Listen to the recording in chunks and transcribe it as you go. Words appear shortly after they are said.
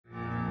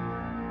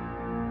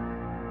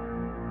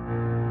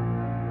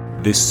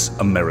This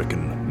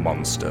American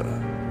Monster.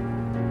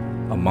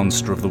 A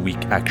Monster of the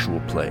Week actual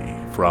play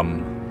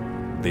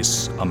from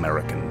This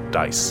American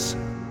Dice.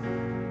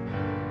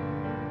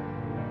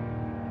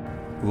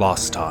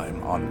 Last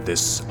time on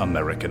This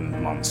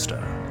American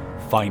Monster,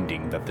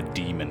 finding that the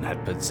demon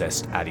had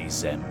possessed Addie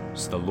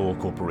Zems, the Lore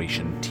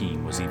Corporation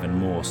team was even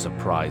more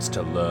surprised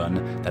to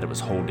learn that it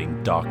was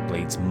holding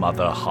Darkblade's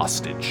mother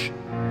hostage.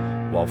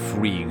 While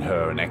freeing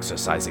her and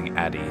exorcising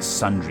Addie,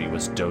 Sundry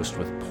was dosed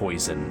with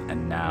poison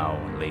and now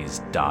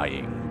lays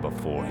dying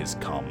before his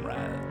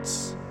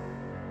comrades.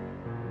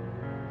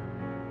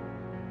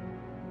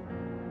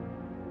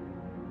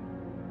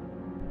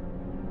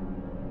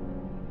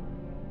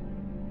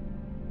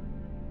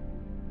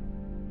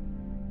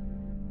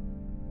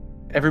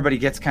 Everybody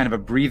gets kind of a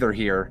breather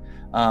here,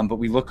 but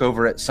we look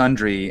over at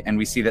Sundry and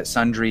we see that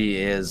Sundry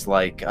is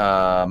like,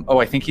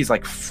 I think he's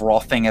like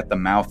frothing at the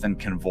mouth and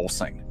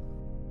convulsing.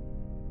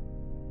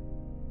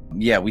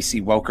 Yeah, we see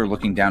Welker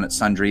looking down at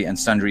Sundry, and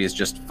Sundry is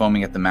just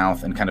foaming at the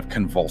mouth and kind of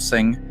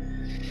convulsing.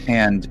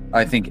 And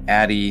I think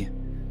Addie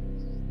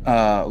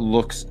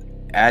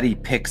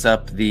picks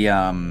up the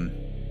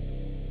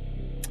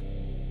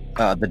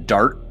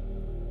dart,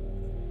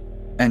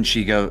 and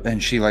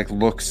she like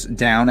looks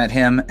down at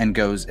him and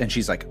goes, and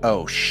she's like,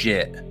 "Oh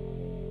shit.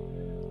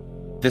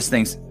 This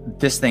thing's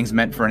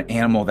meant for an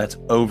animal that's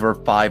over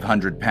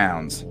 500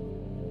 pounds."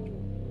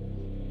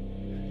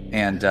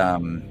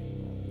 And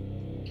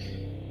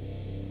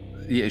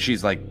yeah,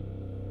 she's like,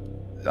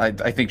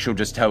 I think she'll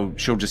just tell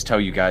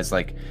you guys,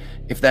 like,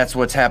 if that's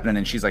what's happening.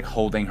 And she's like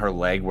holding her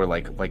leg where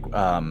like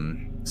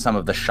some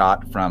of the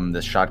shot from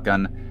the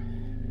shotgun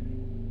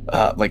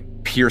like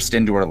pierced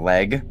into her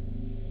leg.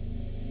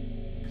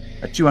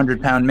 A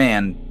 200-pound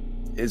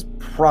man is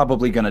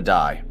probably gonna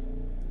die.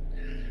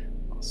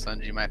 Well,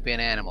 Sundry might be an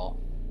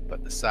animal,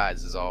 but the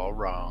size is all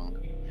wrong.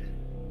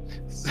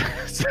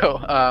 So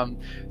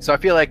I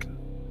feel like,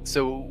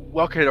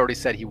 Welker had already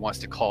said he wants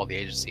to call the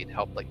agency to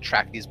help like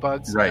track these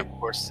bugs. Right. And of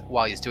course,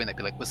 while he's doing that,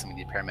 be like, listen, we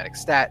need paramedic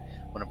stat.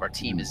 One of our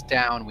team is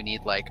down. We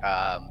need like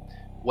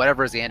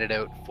whatever is the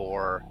antidote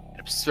for an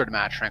absurd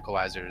amount of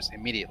tranquilizers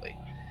immediately.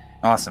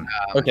 Awesome.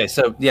 Okay,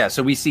 so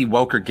we see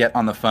Welker get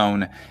on the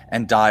phone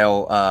and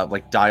dial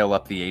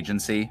up the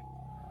agency,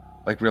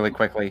 like really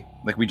quickly.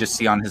 Like we just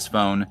see on his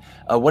phone.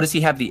 What does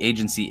he have the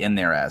agency in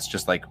there as?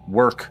 Just like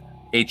work,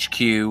 HQ,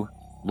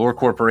 Lore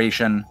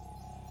Corporation.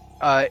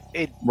 What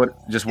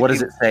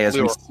does it say as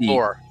we see?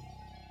 Lore.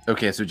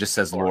 Okay, so it just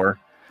says Lore.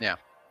 Yeah.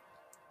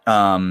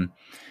 And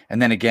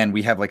then again,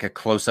 we have like a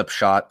close-up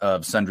shot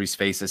of Sundry's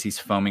face as he's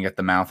foaming at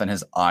the mouth and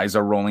his eyes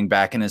are rolling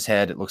back in his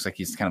head. It looks like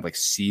he's kind of like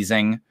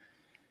seizing.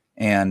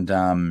 And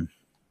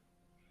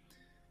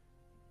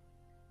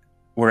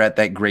we're at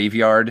that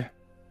graveyard.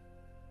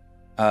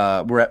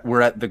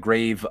 We're at the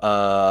grave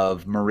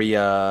of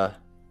Maria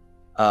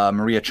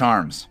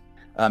Charms.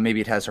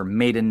 Maybe it has her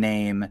maiden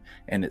name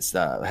and it's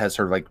has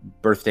her like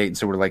birth date, and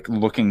so we're like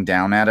looking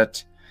down at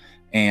it,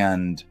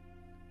 and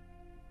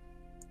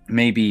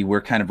maybe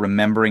we're kind of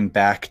remembering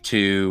back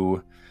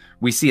to,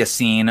 we see a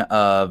scene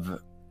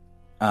of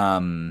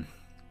the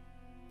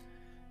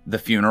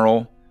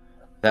funeral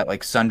that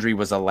like Sundry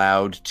was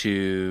allowed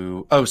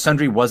to. Oh,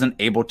 Sundry wasn't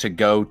able to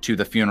go to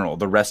the funeral.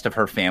 The rest of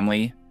her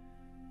family,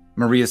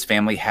 Maria's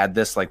family, had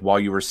this like while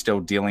you were still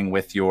dealing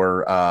with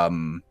your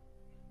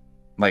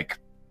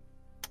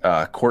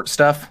court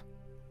stuff.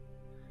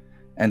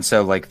 And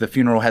so like the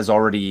funeral's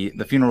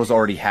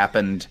already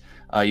happened.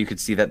 You could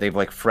see that they've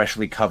like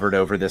freshly covered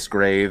over this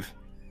grave,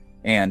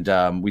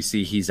 and we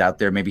see he's out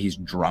there. Maybe he's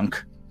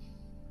drunk,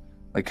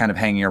 like kind of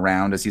hanging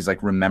around as he's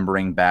like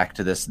remembering back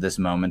to this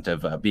moment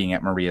of being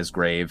at Maria's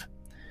grave.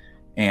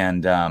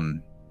 And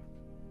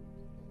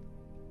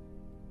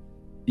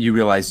you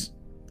realize,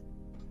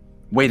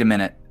 wait a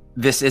minute,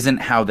 this isn't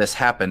how this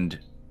happened.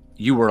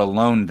 You were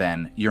alone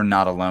then. You're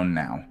not alone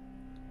now.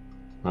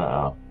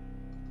 Uh-oh.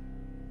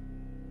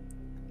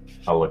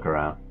 I'll look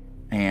around.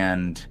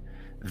 And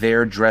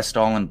there, dressed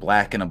all in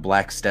black in a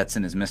black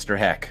Stetson, is Mr.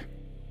 Heck.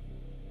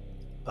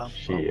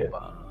 Shit.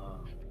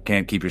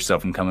 Can't keep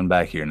yourself from coming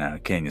back here now,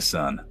 can you,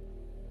 son?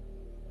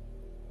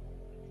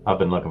 I've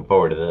been looking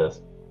forward to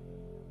this.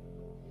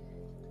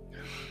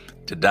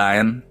 To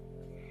dying?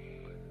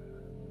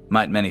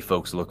 Might many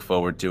folks look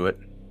forward to it.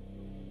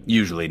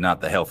 Usually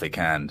not the healthy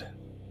kind.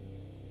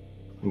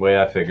 The way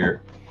I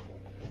figure,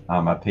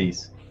 I'm at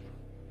peace.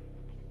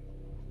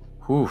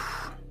 Whew.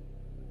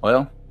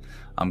 Well,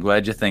 I'm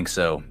glad you think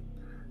so.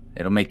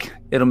 It'll make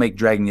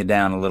dragging you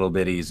down a little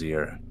bit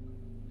easier.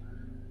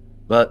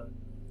 But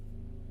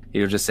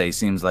he'll just say,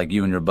 seems like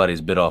you and your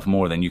buddies bit off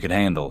more than you could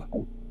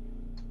handle.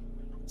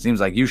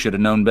 Seems like you should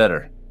have known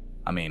better.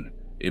 I mean,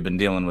 you've been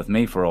dealing with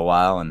me for a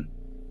while, and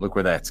look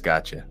where that's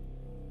got you.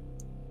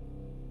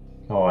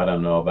 Oh, I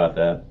don't know about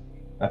that.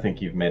 I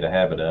think you've made a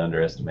habit of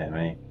underestimating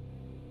me.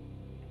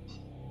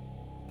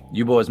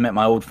 You boys met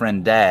my old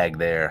friend Dag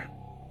there.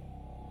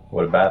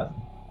 What about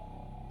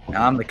it?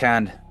 I'm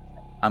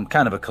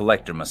kind of a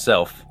collector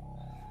myself.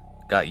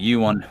 Got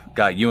you in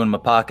my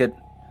pocket.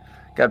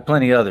 Got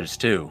plenty others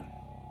too.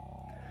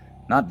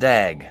 Not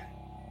Dag.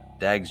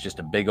 Dag's just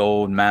a big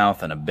old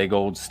mouth and a big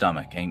old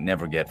stomach. Ain't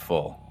never get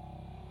full.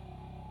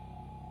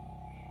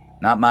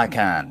 Not my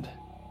kind.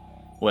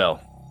 Well,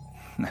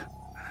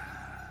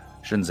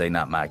 shouldn't say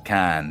not my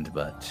kind,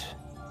 but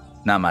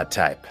not my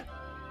type.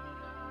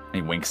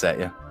 He winks at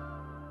you.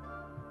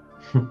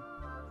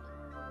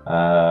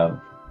 I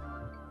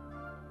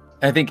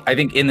think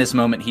in this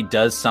moment he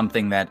does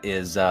something that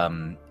is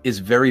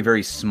very,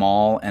 very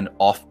small and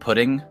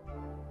off-putting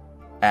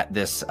at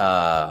this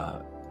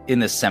in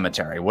this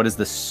cemetery. What is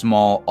the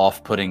small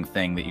off-putting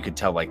thing that you could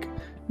tell like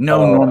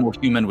no normal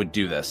human would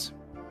do this?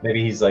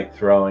 Maybe he's like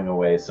throwing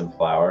away some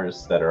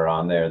flowers that are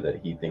on there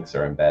that he thinks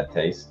are in bad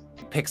taste.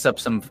 He picks up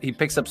some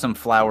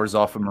flowers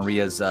off of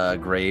Maria's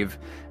grave,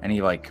 and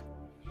he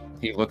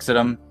looks at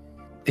them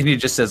and he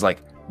just says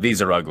like,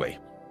 "These are ugly,"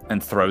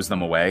 and throws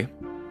them away.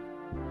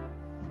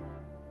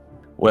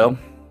 Well,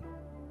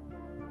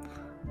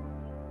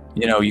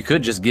 you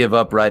could just give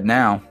up right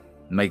now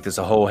and make this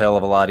a whole hell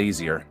of a lot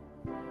easier.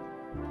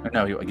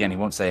 No, he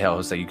won't say hell.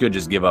 He'll say you could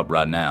just give up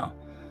right now,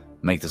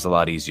 make this a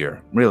lot easier,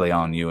 really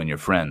on you and your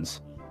friends.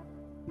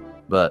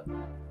 But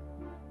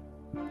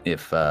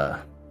if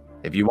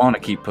you want to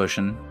keep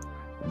pushing,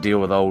 deal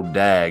with old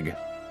Dag,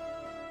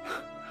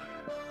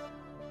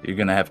 you're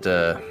gonna have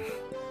to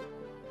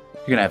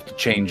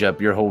change up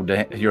your whole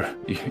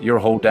your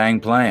whole dang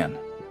plan.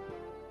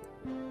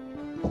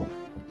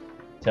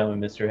 Tell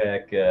me, Mr.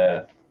 Heck,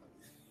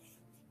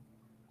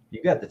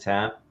 you got the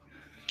time?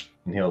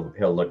 And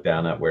he'll look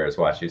down at where his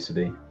watch used to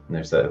be, and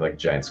there's that like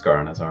giant scar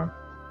on his arm.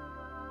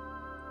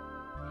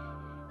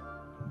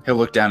 He'll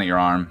look down at your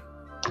arm,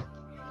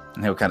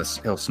 and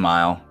he'll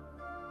smile,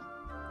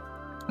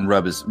 and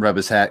rub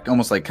his hat,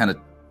 almost like kind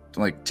of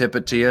like tip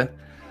it to you,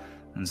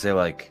 and say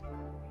like,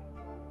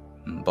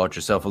 "Bought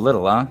yourself a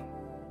little, huh?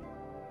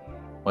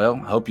 Well,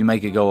 hope you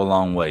make it go a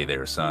long way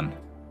there, son."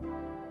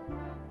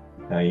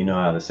 Now you know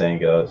how the saying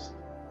goes.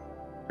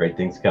 Great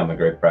things come at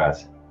great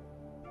price.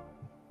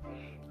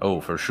 Oh,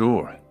 for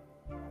sure.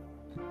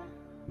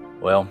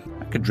 Well,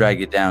 I could drag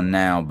you down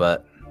now,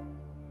 but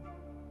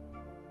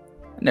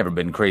I've never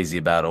been crazy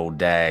about old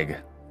Dag.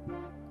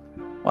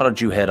 Why don't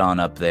you head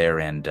on up there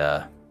and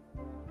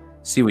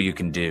see what you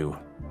can do?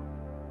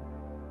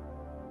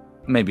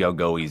 Maybe I'll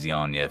go easy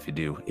on you if you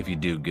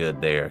do good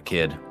there,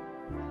 kid.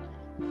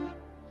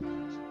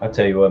 I'll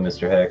tell you what,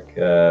 Mr. Heck.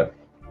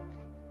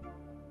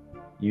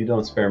 You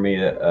don't spare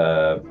me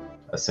a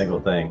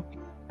single thing,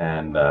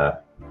 and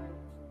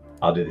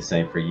I'll do the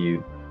same for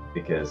you,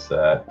 because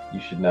you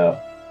should know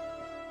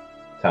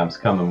time's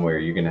coming where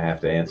you're going to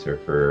have to answer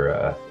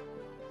for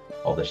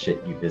all the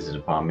shit you visit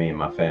upon me and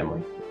my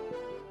family.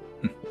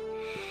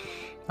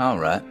 All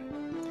right.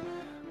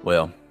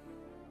 Well,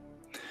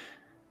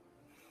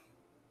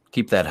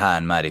 keep that high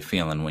and mighty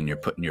feeling when you're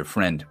putting your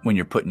friend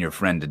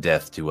to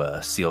death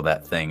to seal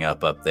that thing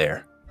up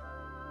there.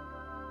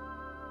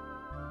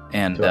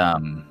 And Do I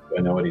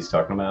know what he's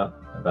talking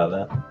about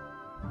that?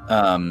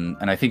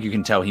 And I think you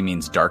can tell he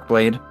means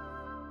Darkblade.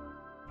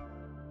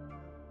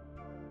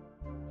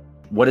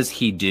 What does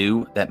he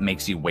do that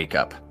makes you wake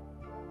up?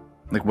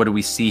 Like, what do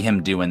we see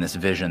him do in this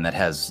vision that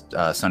has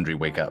Sundry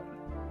wake up?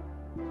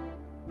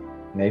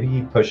 Maybe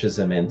he pushes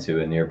him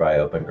into a nearby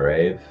open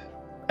grave.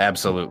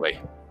 Absolutely.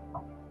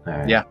 All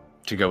right. Yeah,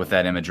 to go with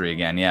that imagery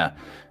again, yeah.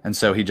 And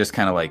so he just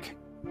kind of like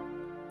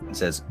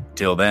says,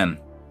 "Till then,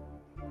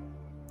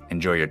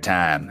 enjoy your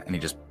time." And he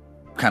just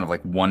kind of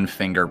like one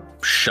finger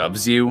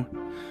shoves you,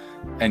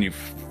 and you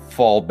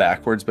fall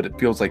backwards, but it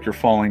feels like you're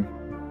falling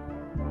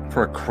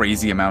for a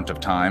crazy amount of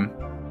time.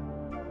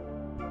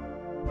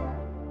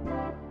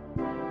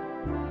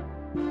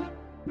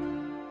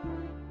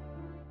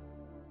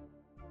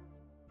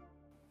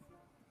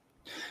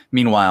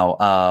 Meanwhile,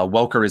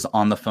 Welker is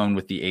on the phone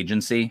with the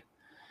agency.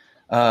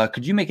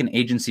 Could you make an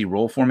agency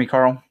roll for me,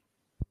 Carl?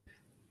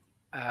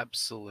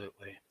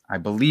 Absolutely. I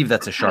believe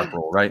that's a sharp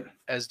roll, right?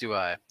 As do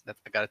I. I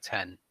got a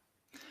 10.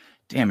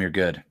 Damn, you're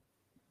good.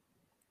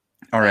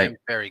 All right. I'm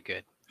very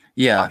good.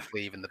 Yeah.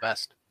 Possibly even the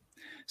best.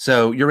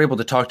 So you're able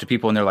to talk to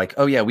people, and they're like,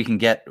 "Oh yeah, we can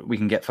get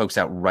folks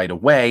out right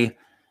away."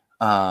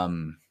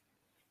 And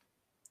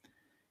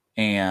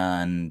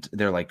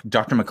they're like,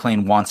 "Dr.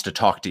 McLean wants to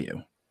talk to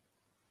you."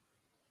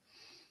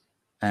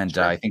 And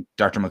I think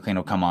Dr. McLean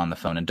will come on the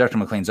phone. And Dr.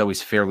 McLean's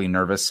always fairly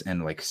nervous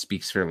and like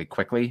speaks fairly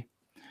quickly.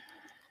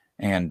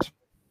 And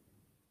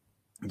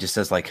he just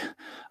says like,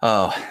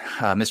 "Oh,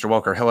 Mr.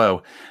 Welker,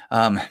 hello.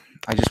 I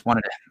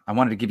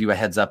wanted to give you a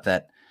heads up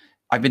that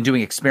I've been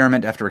doing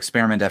experiment after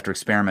experiment after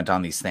experiment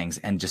on these things,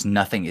 and just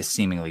nothing is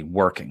seemingly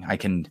working. I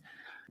can,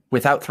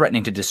 without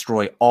threatening to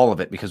destroy all of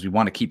it because we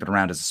want to keep it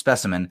around as a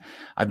specimen,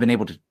 I've been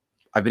able to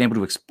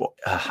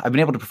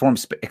perform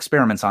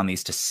experiments on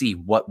these to see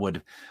what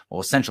would,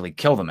 essentially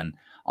kill them. And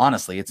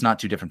honestly, it's not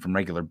too different from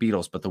regular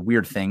beetles. But the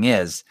weird thing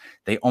is,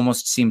 they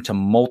almost seem to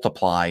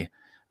multiply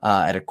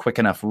at a quick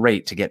enough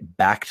rate to get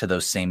back to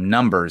those same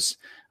numbers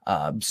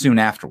soon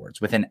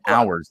afterwards. Within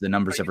hours, the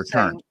numbers have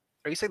returned."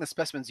 Are you saying the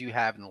specimens you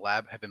have in the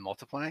lab have been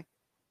multiplying?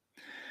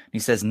 He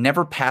says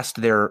never past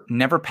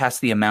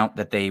the amount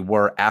that they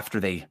were after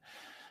they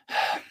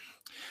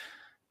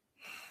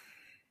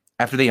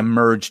after they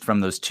emerged from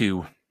the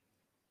two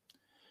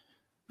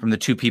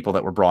people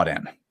that were brought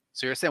in.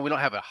 So you're saying we don't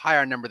have a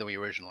higher number than we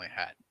originally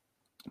had?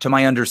 To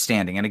my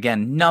understanding, and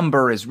again,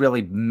 number is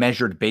really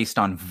measured based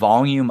on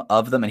volume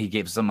of them, and he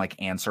gave some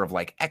like answer of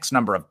like X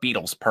number of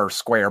beetles per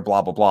square,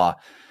 blah blah blah.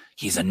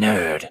 He's a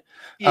nerd.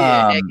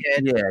 Yeah,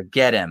 yeah,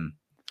 get him.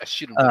 I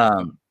shoot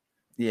him.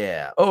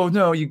 Yeah. Oh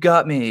no, you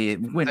got me.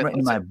 It went right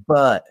in my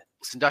butt.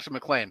 Listen, Dr.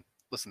 McLean.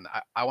 Listen,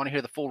 I want to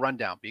hear the full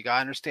rundown, but you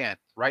gotta understand.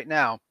 Right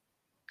now,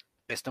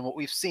 based on what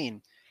we've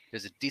seen,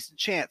 there's a decent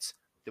chance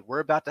that we're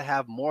about to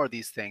have more of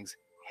these things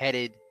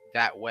headed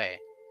that way.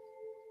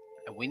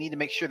 And we need to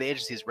make sure the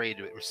agency is ready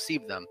to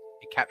receive them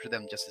and capture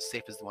them just as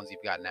safe as the ones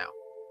you've got now.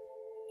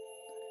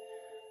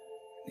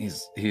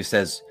 He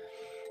says,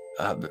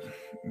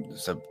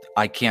 so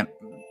I can't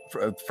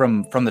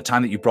from the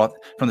time that you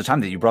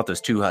brought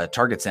those two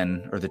targets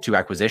in, or the two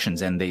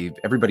acquisitions in,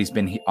 everybody's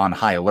been on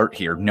high alert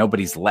here.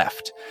 Nobody's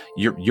left.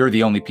 You're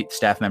the only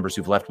staff members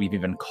who've left. We've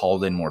even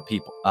called in more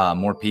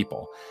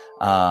people.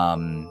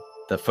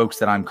 The folks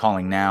that I'm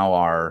calling now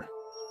are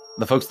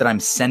the folks that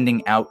I'm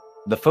sending out.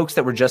 The folks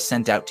that were just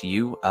sent out to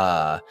you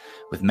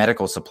with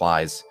medical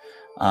supplies.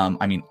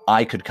 I mean,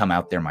 I could come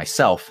out there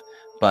myself,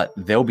 but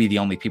they'll be the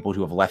only people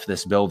who have left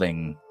this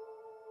building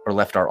or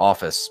left our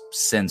office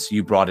since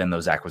you brought in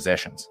those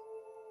acquisitions.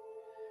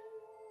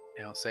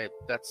 Say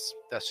that's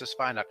just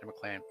fine, Dr.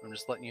 McLean. I'm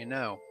just letting you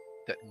know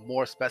that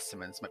more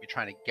specimens might be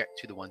trying to get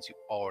to the ones you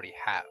already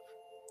have.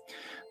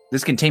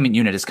 This containment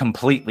unit is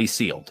completely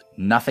sealed.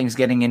 Nothing's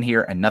getting in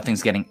here and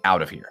nothing's getting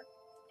out of here.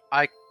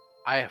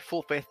 I have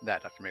full faith in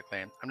that, Dr.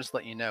 McLean. I'm just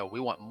letting you know we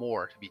want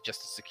more to be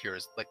just as secure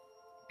as, like,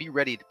 be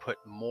ready to put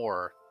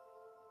more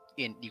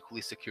in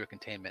equally secure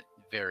containment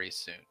very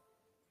soon.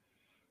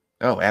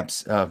 Oh,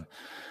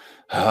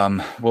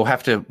 we'll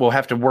have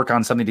to work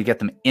on something to get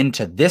them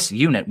into this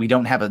unit. We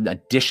don't have an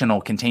additional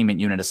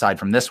containment unit aside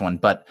from this one,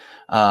 but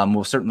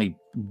we'll certainly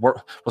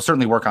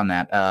work on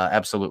that.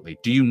 Absolutely.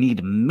 Do you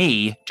need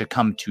me to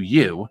come to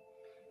you?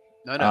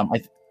 No.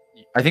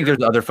 I think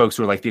there's other folks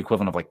who are like the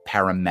equivalent of like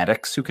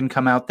paramedics who can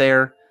come out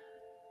there.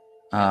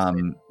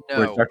 No.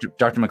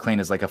 Dr. McLean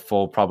is like a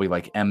full, probably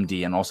like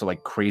MD and also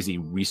like crazy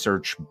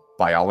research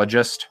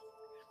biologist.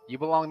 You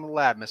belong in the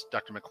lab,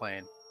 Dr.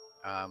 McLean.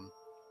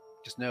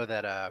 Just know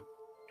that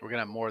we're going to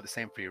have more of the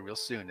same for you real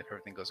soon if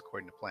everything goes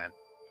according to plan.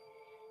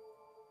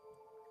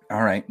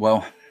 All right.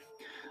 Well,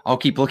 I'll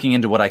keep looking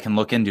into what I can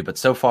look into, but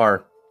so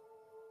far,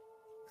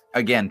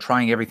 again,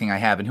 trying everything I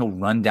have, and he'll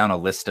run down a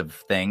list of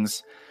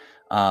things.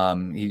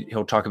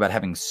 He'll talk about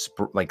having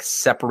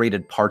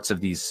separated parts of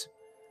these.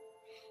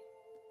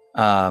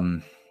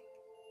 I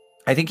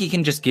think he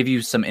can just give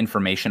you some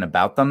information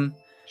about them.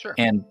 Sure.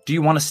 And do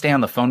you want to stay on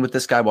the phone with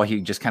this guy while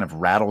he just kind of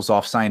rattles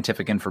off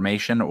scientific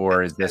information,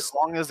 or is this? As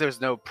long as there's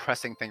no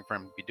pressing thing for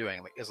him to be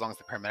doing, like as long as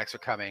the paramedics are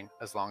coming,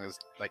 as long as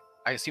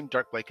I assume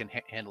Darkblade can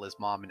handle his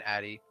mom and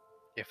Addie.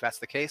 If that's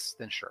the case,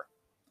 then sure.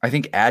 I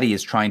think Addie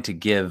is trying to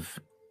give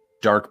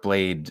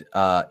Darkblade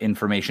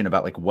information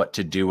about like what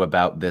to do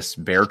about this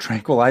bear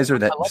tranquilizer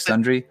that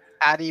Sundry.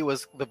 Addie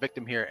was the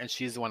victim here, and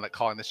she's the one that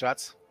calling the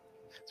shots.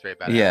 It's very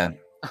bad. Yeah.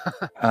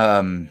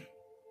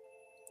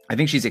 I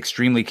think she's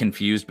extremely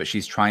confused, but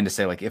she's trying to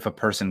say like if a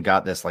person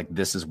got this, like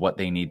this is what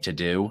they need to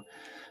do.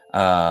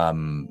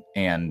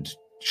 And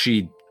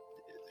she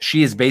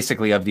is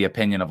basically of the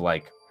opinion of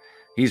like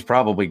he's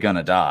probably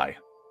gonna die,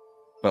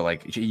 but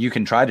like you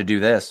can try to do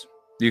this,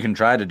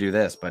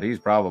 but he's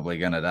probably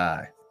gonna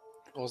die.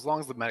 Well, as long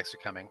as the medics are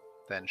coming,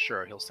 then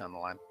sure, he'll stay on the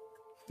line.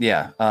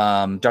 Yeah.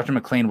 Dr.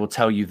 McLean will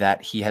tell you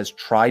that he has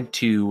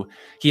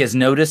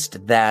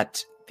noticed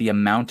that the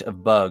amount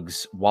of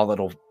bugs, while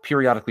it'll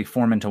periodically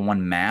form into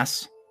one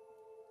mass,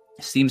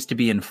 seems to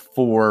be in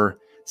 4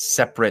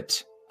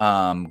 separate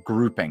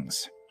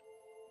groupings.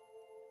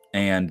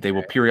 And they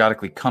will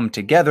periodically come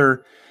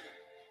together.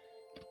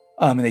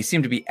 And they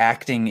seem to be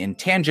acting in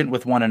tangent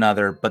with one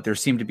another, but there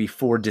seem to be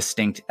 4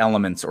 distinct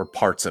elements or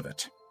parts of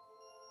it.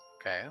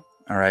 Okay.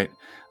 All right.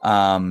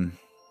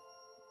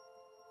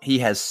 He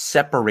has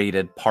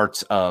separated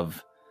parts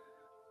of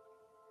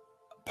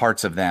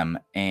them,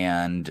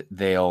 and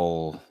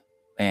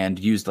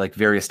used like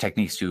various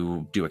techniques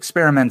to do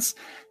experiments.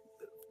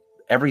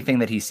 Everything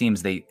that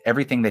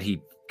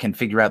he can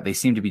figure out, they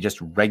seem to be just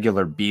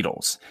regular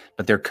beetles,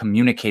 but they're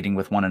communicating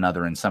with one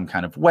another in some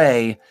kind of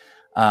way,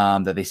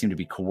 that they seem to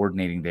be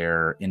coordinating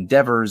their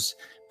endeavors,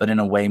 but in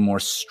a way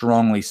more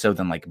strongly so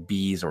than like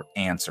bees or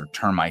ants or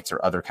termites or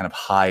other kind of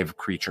hive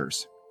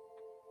creatures.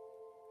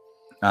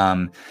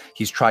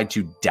 He's tried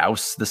to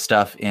douse the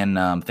stuff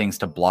in things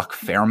to block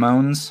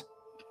pheromones,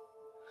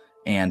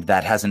 and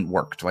that hasn't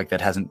worked. Like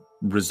that hasn't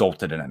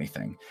resulted in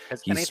anything.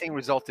 Has anything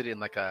resulted in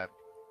like a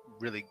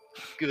really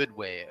good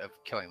way of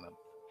killing them?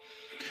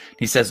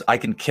 He says, I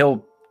can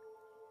kill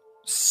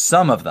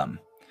some of them,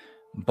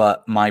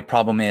 but my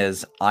problem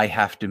is I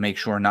have to make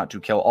sure not to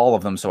kill all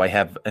of them, so I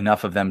have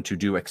enough of them to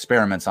do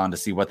experiments on to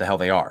see what the hell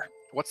they are.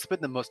 What's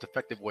been the most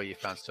effective way you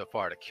found so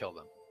far to kill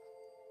them?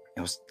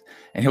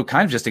 And he'll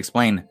kind of just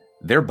explain,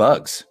 they're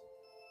bugs.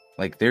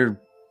 Like, they're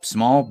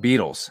small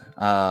beetles.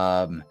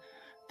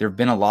 There have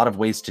been a lot of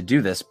ways to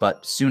do this,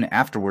 but soon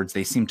afterwards,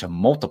 they seem to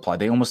multiply.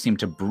 They almost seem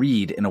to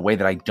breed in a way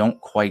that I don't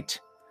quite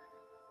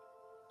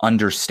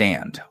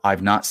understand.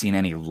 I've not seen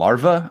any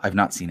larvae. I've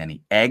not seen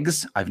any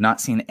eggs. I've not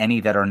seen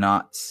any that are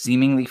not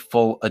seemingly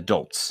full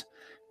adults.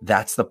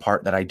 That's the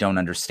part that I don't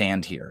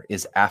understand here,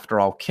 is after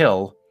I'll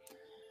kill,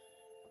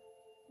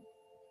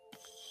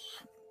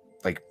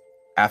 like,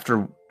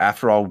 after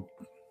I'll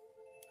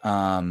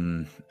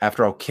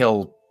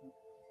kill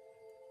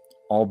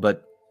all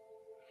but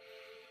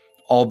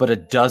a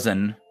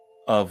dozen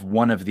of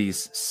one of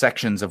these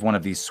sections of one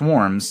of these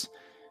swarms,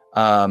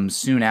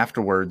 soon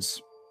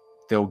afterwards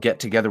they'll get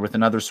together with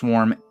another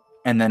swarm,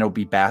 and then it'll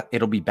be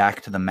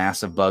back to the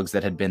mass of bugs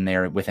that had been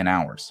there within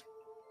hours.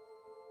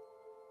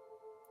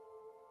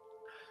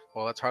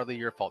 Well, that's hardly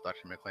your fault,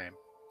 Dr. McLean.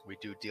 We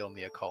do deal in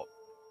the occult.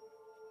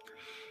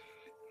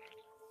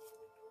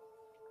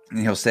 And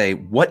he'll say,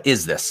 "What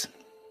is this?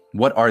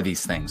 What are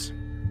these things?"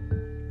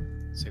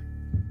 So,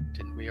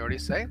 didn't we already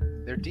say?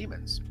 They're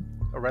demons.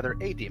 Or rather,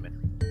 a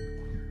demon.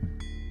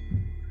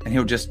 And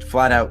he'll just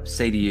flat out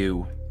say to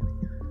you,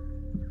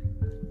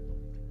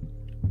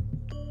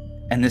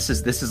 and this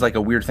is like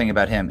a weird thing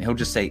about him, he'll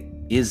just say,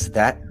 "Is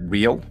that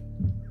real?"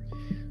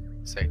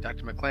 Say,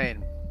 Dr.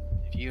 McLean,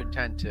 if you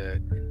intend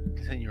to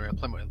continue your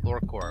employment with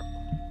Lorcor,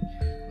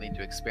 you'll need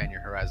to expand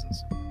your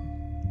horizons.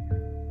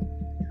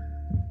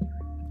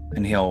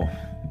 And he'll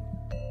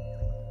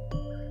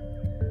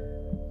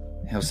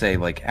say,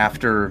 like,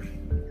 after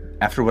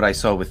what I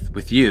saw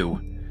with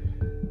you,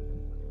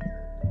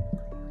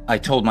 I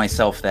told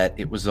myself that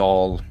it was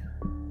all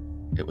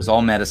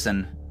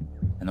medicine,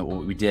 and that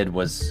what we did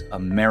was a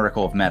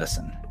miracle of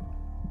medicine,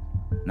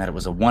 and that it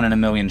was a 1 in a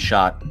million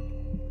shot,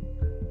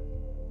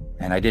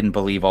 and I didn't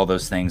believe all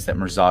those things that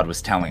Mirzad was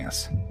telling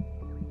us.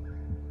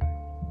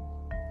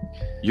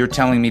 You're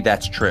telling me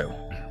that's true?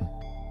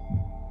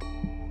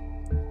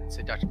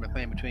 Say, Dr.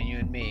 McLean, between you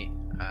and me,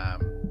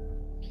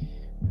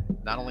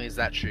 not only is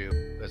that true,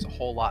 there's a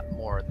whole lot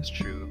more that's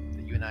true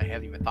that you and I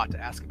haven't even thought to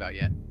ask about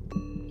yet.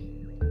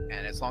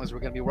 And as long as we're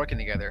going to be working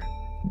together,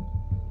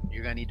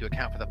 you're going to need to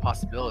account for the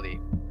possibility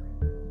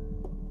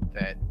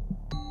that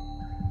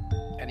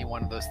any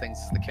one of those things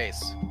is the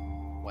case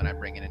when I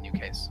bring in a new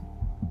case.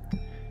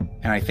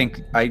 And I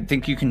think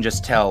you can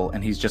just tell,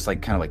 and he's just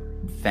like, kind of like,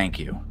 "Thank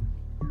you.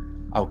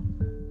 I'll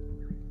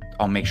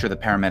make sure the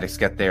paramedics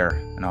get there,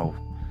 and I'll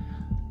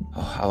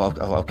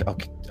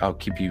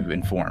keep you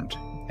informed."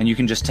 And you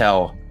can just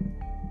tell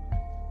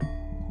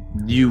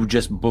you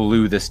just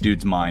blew this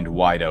dude's mind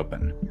wide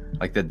open.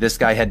 Like, that this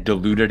guy had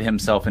deluded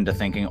himself into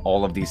thinking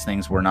all of these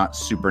things were not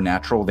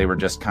supernatural. They were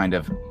just kind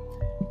of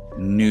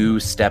new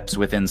steps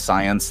within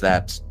science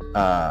that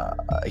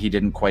he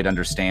didn't quite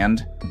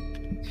understand.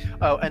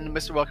 Oh, and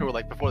Mr. Welker would,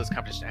 like, before this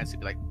competition ends,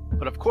 he'd be like,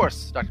 "But of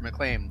course, Dr.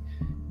 McLean,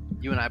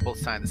 you and I both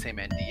signed the same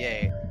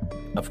NDA."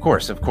 Of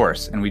course.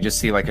 And we just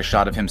see, like, a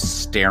shot of him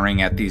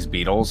staring at these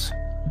beetles,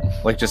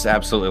 like, just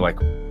absolutely, like,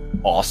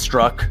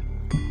 awestruck.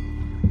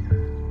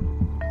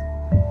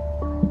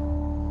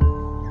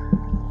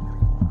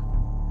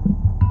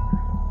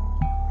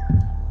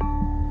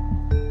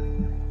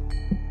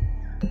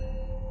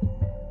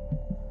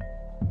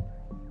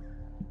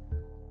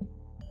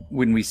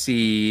 When we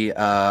see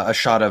a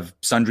shot of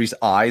Sundry's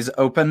eyes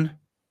open,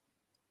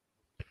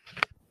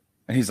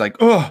 and he's like,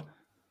 "Oh!"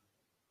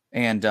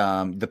 And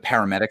the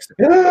paramedics,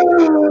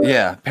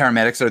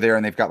 paramedics are there,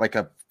 and they've got like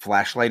a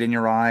flashlight in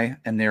your eye,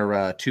 and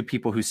they're two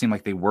people who seem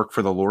like they work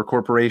for the Lore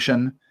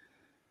Corporation,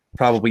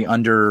 probably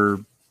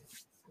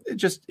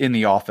just in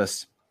the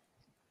office.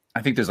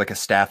 I think there's like a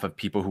staff of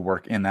people who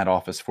work in that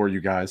office for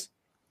you guys.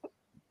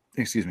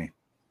 Excuse me.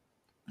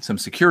 Some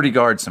security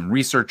guards, some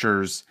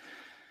researchers.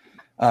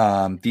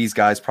 These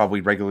guys probably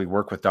regularly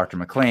work with Dr.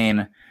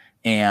 McLean,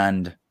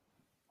 and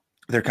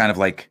they're kind of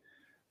like,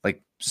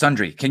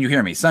 "Sundry, can you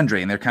hear me?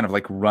 Sundry." And they're kind of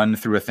like run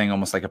through a thing,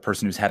 almost like a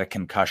person who's had a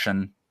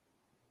concussion.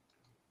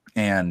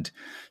 And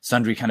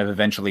Sundry kind of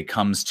eventually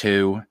comes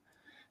to,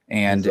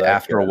 and like,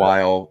 after a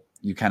while,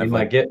 you kind of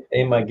like,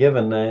 ain't my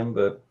given name,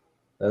 but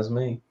that's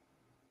me.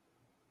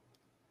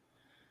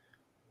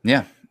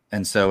 Yeah.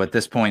 And so at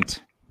this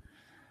point,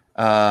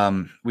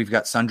 we've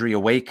got Sundry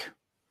awake,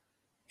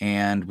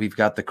 and we've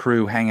got the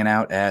crew hanging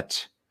out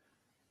at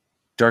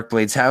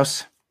Darkblade's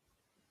house.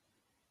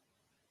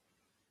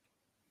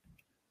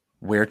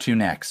 Where to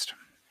next?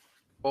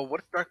 Well,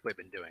 what has Darkblade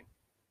been doing?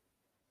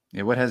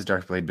 Yeah, what has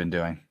Darkblade been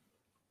doing?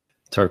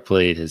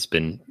 Darkblade has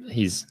been,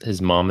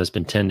 his mom has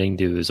been tending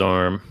to his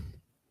arm.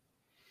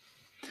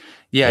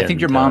 Yeah, I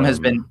think your mom's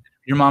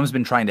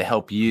been trying to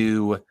help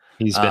you.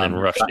 He's been in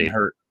rough state.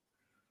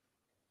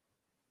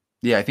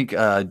 Yeah, I think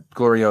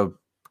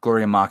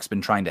Gloria Mock's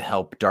been trying to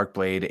help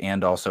Darkblade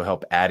and also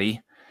help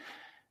Addie.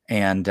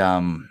 And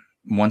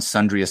once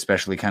Sundry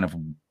especially kind of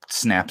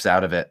snaps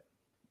out of it,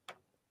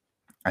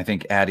 I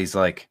think Addie's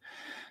like,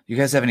 "You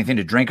guys have anything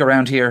to drink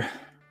around here?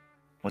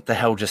 What the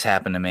hell just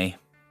happened to me?"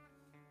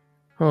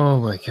 Oh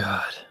my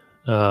god.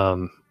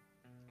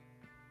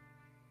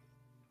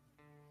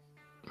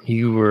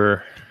 You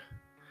were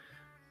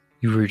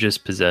You were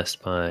just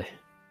possessed by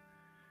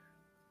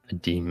a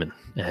demon,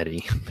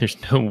 Addie. There's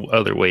no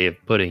other way of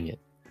putting it.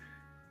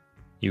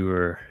 You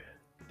were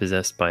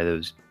possessed by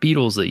those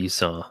beetles that you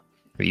saw,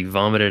 where you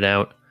vomited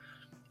out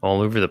all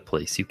over the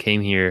place. You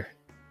came here,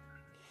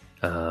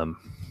 Addie,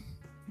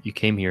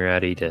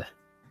 to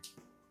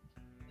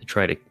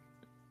try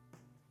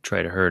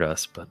to hurt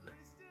us, but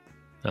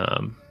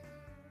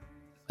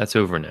that's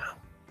over now.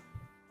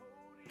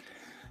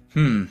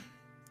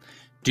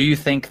 Do you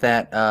think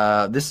that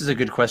this is a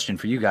good question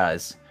for you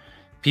guys?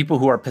 People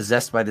who are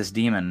possessed by this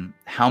demon,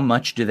 how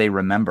much do they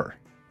remember?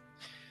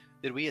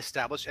 Did we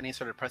establish any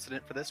sort of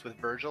precedent for this with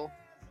Virgil?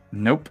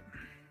 Nope.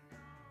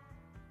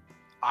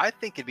 I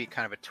think it'd be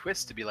kind of a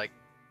twist to be like,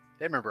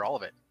 they remember all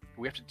of it.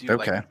 We have to do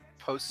Okay. like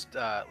post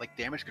like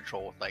damage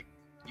control with like,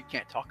 you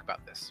can't talk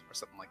about this or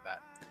something like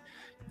that.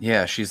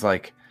 Yeah, she's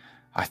like,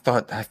 I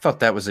thought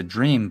that was a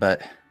dream,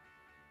 but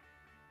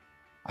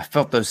I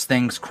felt those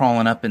things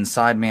crawling up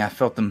inside me. I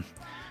felt them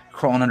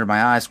crawling under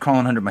my eyes,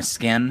 crawling under my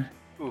skin.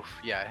 Oof,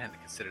 yeah, I hadn't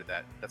considered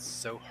that. That's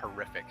so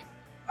horrific.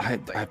 I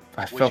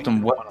Would felt you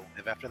them. want to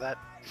live after that?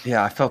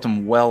 Yeah, I felt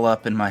them well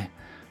up in my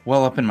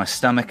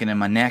stomach and in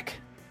my neck.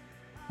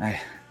 My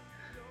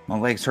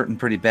leg's hurting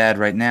pretty bad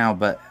right now,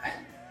 but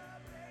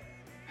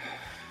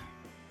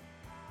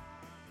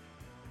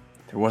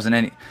there wasn't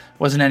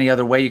any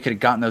other way you could have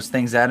gotten those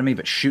things out of me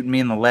but shooting me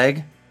in the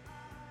leg.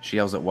 She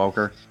yells at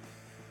Welker.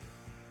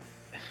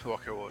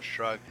 Walker will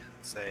shrug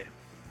and say,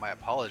 my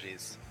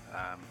apologies.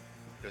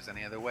 If there's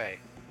any other way.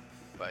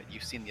 But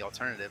you've seen the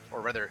alternative, or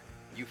rather,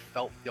 you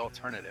felt the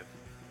alternative.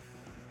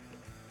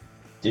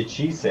 Did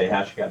she say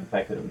how she got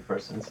infected in the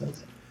first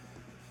instance?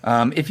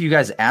 If you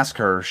guys ask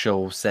her,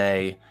 she'll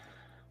say,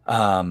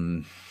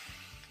 yeah,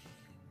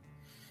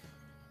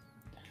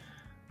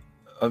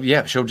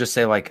 she'll just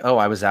say like, "Oh,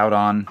 I was out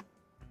on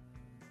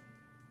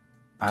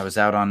a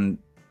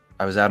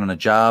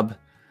job.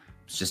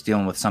 Was just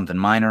dealing with something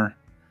minor.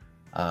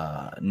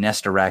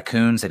 Nest of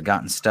raccoons had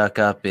gotten stuck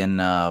up in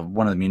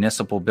one of the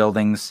municipal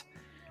buildings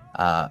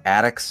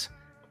attics.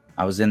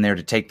 I was in there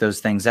to take those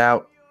things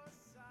out.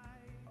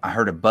 I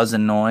heard a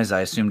buzzing noise.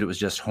 I assumed it was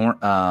just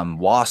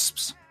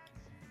wasps.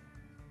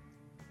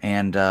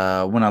 And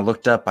when I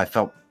looked up, I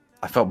felt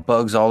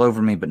bugs all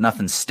over me, but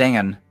nothing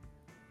stinging.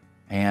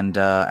 And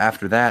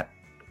after that,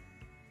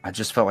 I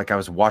just felt like I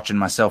was watching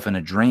myself in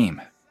a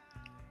dream,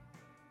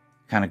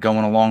 kind of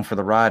going along for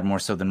the ride more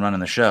so than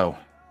running the show."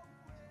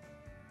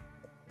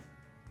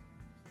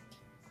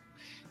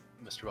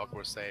 Mr. Welker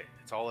will say,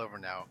 it's all over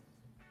now,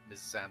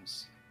 Mrs.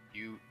 Ems.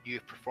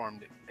 You've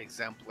performed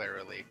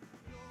exemplarily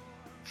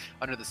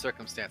under the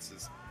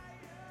circumstances.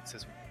 It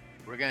says,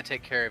 we're going to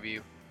take care of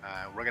you.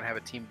 We're going to have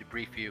a team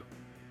debrief you.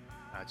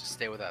 Just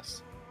stay with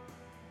us.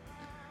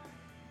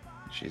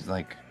 She's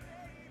like,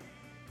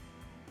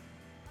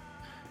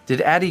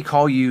 "Did Addie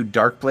call you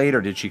Darkblade, or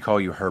did she call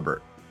you Herbert?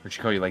 Or did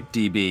she call you like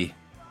DB?"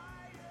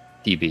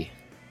 DB.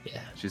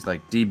 Yeah. She's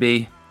like,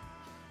 "DB."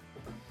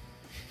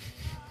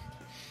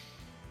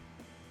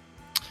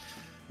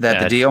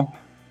 That the deal?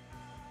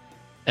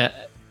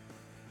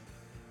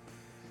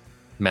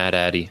 Mad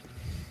Addie.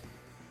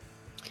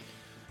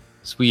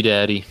 Sweet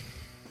Addie.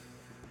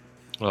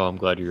 Well, I'm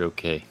glad you're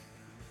okay.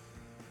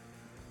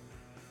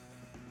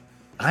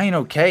 I ain't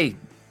okay,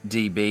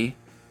 DB.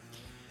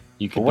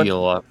 You could be a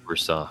lot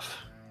worse off.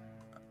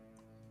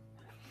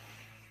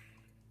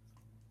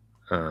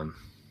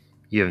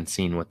 You haven't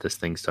seen what this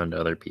thing's done to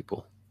other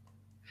people.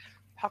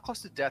 How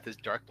close to death is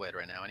Darkblade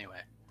right now,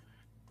 anyway?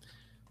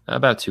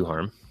 About 2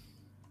 harm.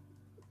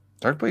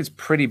 Darkblade's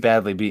pretty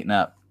badly beaten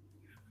up.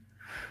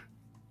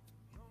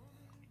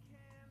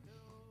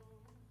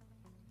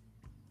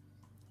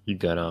 You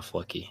got off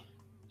lucky,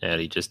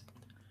 Addie.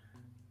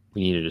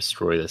 We need to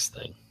destroy this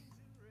thing.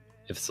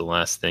 If it's the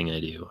last thing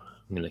I do,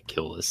 I'm gonna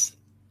kill this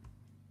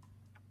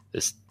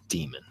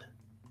demon.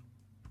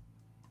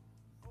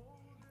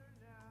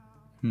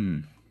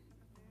 Do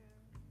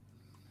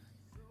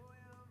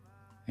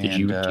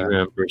you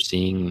remember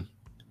seeing?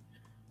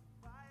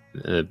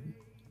 Did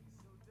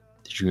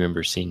you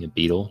remember seeing a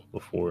beetle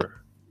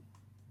before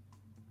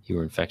you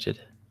were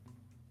infected?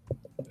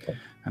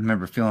 I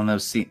remember feeling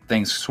those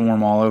things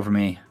swarm all over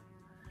me,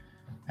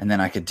 and then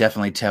I could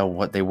definitely tell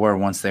what they were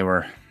once they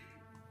were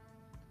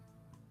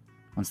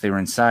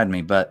inside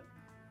me. But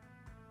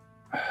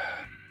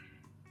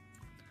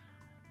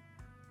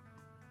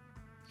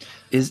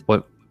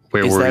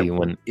where were you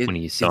when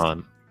you saw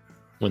him?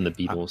 When the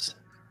beetles?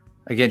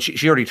 Again,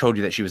 she already told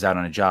you that she was out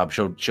on a job.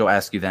 She'll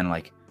ask you then,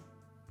 like,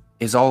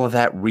 is all of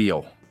that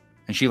real?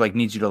 And she like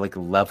needs you to like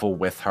level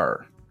with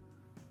her.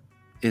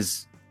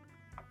 Is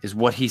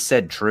what he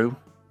said true?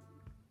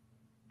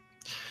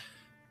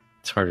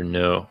 It's hard to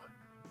know.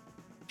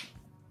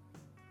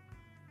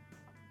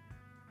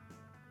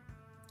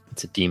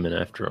 It's a demon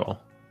after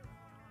all.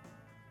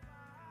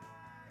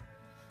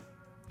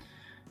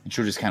 And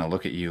she'll just kind of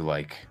look at you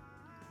like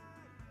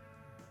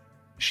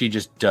she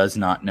just does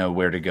not know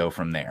where to go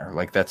from there.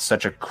 Like, that's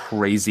such a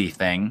crazy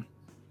thing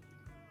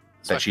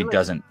that she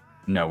doesn't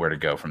know where to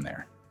go from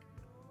there.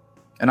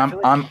 And I feel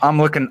like-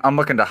 I'm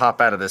looking to hop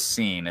out of this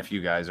scene if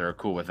you guys are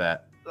cool with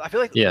that. I feel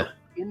like Yeah.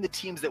 in the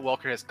teams that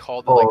Welker has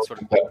called, the, like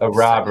sort of like, a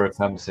robber descendants-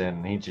 comes in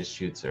and he just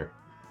shoots her.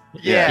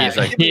 Yeah, he's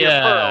like, give me your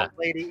yeah. pearl,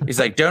 lady. He's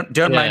like, don't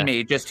Yeah. mind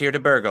me, just here to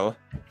burgle.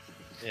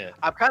 Yeah.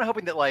 I'm kind of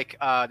hoping that like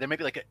there may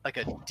be like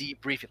a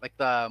debriefing, like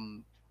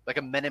the like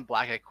a Men in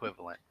Black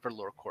equivalent for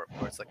Lore Corp,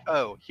 where it's like,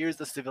 oh, here's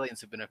the civilians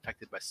who've been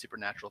affected by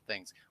supernatural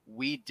things.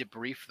 We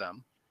debrief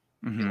them,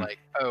 be Mhm. like,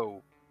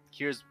 oh,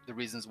 here's the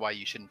reasons why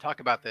you shouldn't talk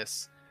about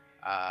this,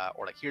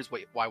 or like here's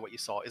why what you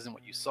saw isn't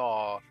what you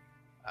saw,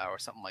 or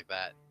something like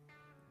that.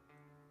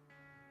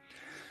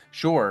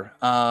 Sure.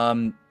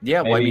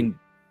 Yeah. Well, I Maybe- mean,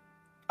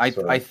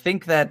 Sorry. I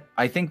think that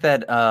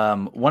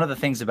one of the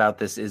things about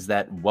this is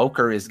that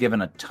Welker is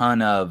given a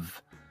ton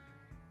of,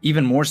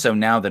 even more so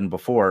now than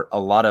before, a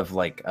lot of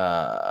like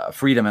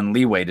freedom and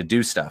leeway to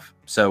do stuff.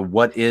 So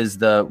what is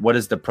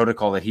the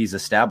protocol that he's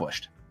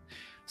established?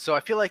 So I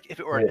feel like if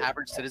it were an Yeah.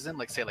 average citizen,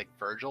 like say like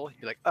Virgil, he'd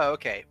be like, oh,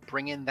 okay,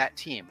 bring in that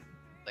team.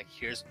 Like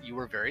you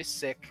were very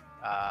sick.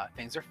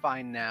 Things are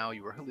fine now.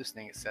 You were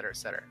hallucinating, et cetera, et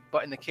cetera.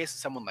 But in the case of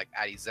someone like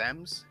Addie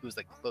Zems, who's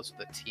like close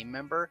with a team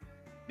member,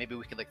 maybe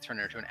we could like turn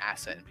her into an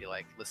asset and be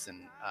like,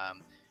 listen,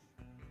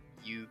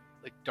 you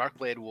like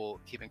Darkblade will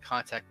keep in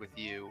contact with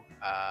you,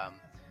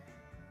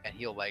 and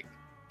he'll like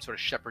sort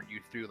of shepherd you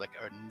through like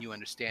a new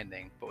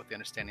understanding, but with the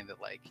understanding that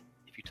like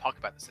if you talk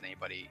about this to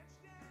anybody,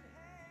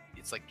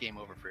 it's like game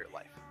over for your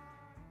life.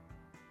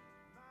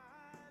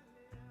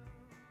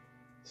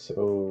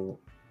 So,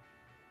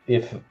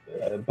 if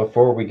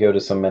before we go to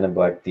some Men in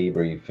Black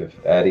debrief,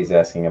 if Addie's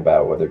asking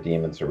about whether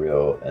demons are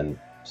real and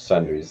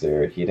Sundry's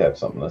there, he'd have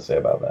something to say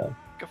about that.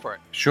 Go for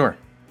it. Sure.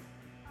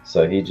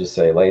 So he'd just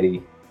say,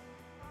 "Lady,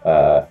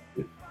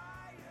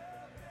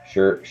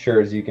 sure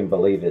as you can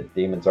believe it,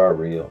 demons are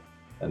real,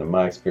 and in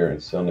my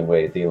experience, the only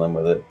way of dealing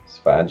with it is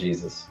find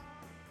Jesus."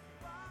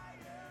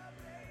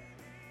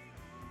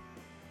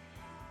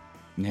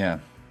 Yeah.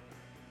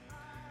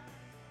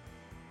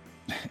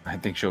 I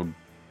think she'll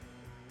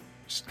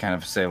just kind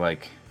of say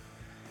like,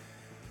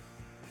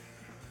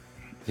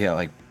 yeah,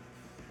 like,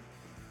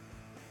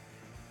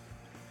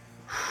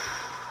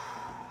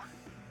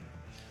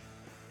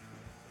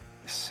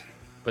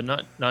 But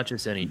not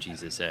just any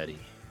Jesus, Addie.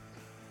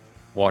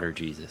 Water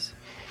Jesus.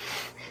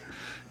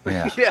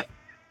 yeah, Yeah.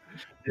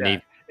 Na-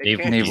 It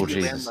naval can't Naval be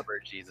Jesus. landlubber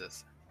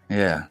Jesus.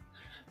 yeah.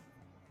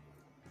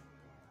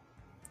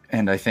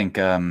 And I think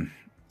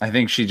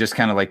she just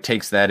kind of like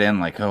takes that in,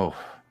 like, oh,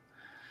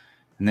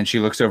 and then she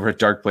looks over at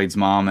Darkblade's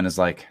mom and is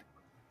like,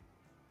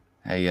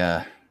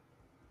 hey,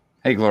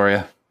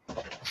 Gloria.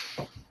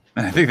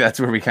 And I think that's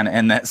where we kind of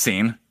end that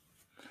scene.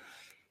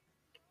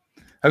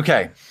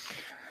 Okay.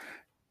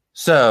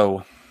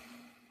 So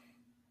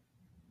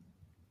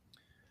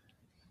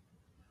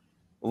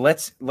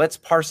let's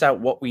parse out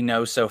what we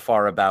know so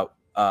far about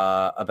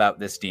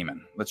this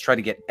demon. Let's try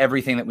to get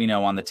everything that we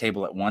know on the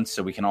table at once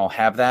so we can all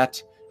have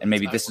that. And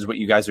maybe this is what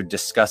you guys are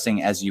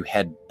discussing as you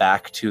head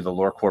back to the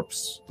Lore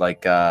Corp's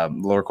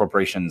Lore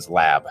Corporation's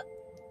lab.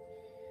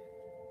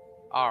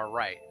 All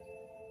right.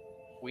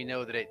 We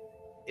know that it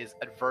is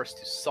adverse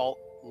to salt,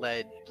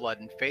 lead,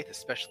 blood, and faith,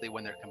 especially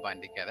when they're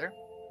combined together.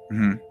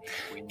 Mhm.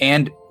 We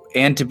know-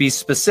 And to be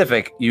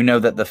specific, you know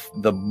that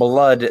the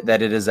blood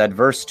that it is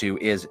adverse to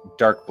is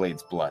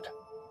Darkblade's blood.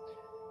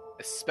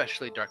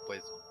 especially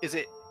Darkblade's. Is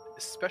it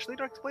especially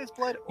Darkblade's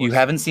blood? or You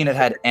haven't seen it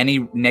had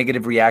any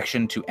negative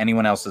reaction to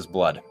anyone else's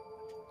blood.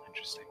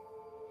 Interesting.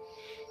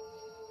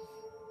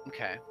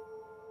 Okay.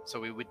 So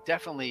we would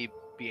definitely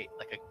be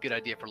like a good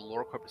idea for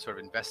Lore Corp to sort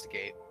of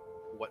investigate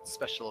what's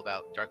special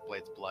about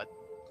Darkblade's blood.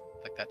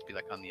 I'd like that to be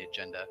like on the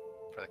agenda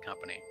for the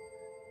company.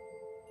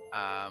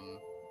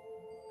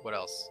 What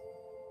else?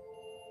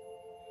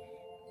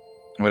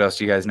 What else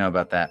do you guys know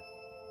about that?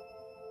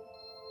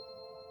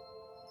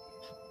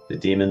 The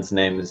demon's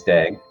name is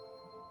Dag.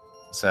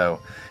 So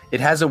it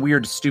has a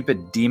weird,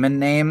 stupid demon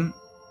name,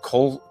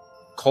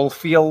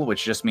 Colfiel,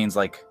 which just means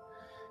like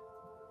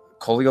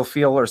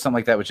Coleophil or something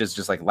like that, which is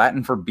just like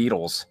Latin for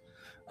beetles,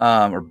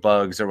 or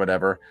bugs or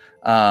whatever.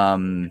 But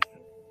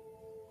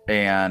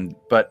Well,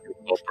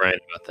 Brian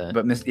about that.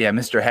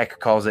 Mr. Heck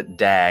calls it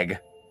Dag.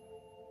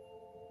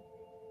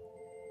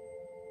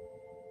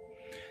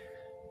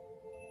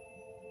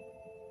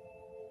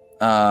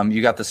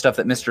 You got the stuff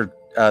that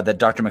that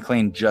Dr.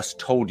 McLean just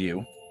told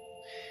you.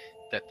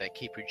 That they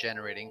keep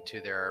regenerating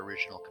to their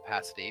original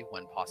capacity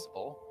when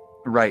possible.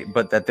 Right,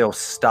 but that they'll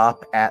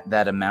stop at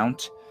that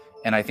amount.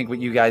 And I think what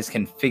you guys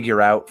can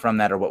figure out from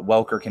that, or what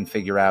Welker can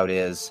figure out,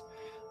 is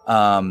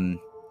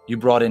you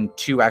brought in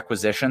 2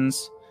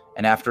 acquisitions,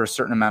 and after a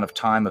certain amount of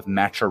time of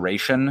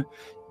maturation,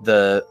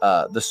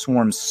 the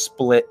swarms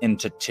split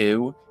into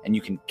 2, and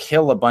you can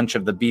kill a bunch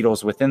of the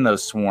beetles within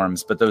those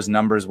swarms, but those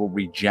numbers will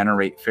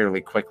regenerate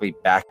fairly quickly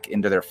back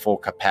into their full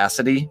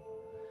capacity.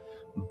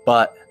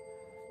 But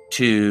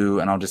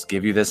and I'll just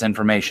give you this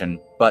information,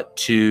 but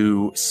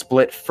to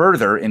split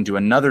further into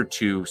another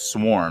 2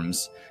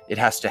 swarms, it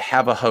has to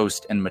have a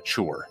host and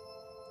mature.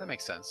 That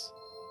makes sense.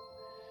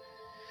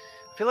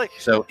 I feel like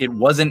So it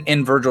wasn't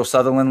in Virgil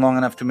Sutherland long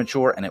enough to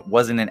mature, and it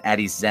wasn't in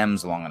Addie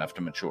Zems long enough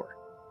to mature.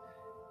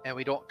 and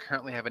we don't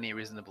currently have any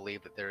reason to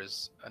believe that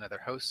there's another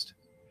host.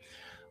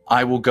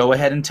 I will go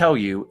ahead and tell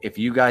you, if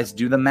you guys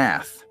do the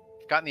math,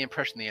 I've gotten the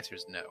impression the answer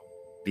is no.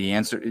 the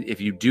answer,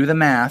 if you do the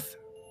math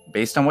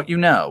based on what you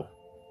know,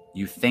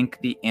 you think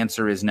the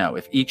answer is no.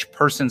 If each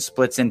person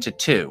splits into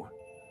two,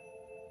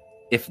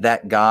 if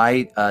that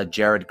guy,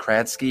 Jared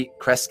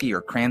Kresge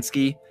or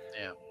Kransky,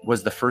 Yeah.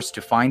 was the first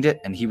to find it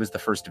and he was the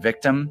first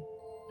victim,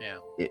 Yeah.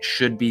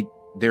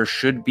 there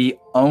should be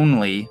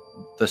only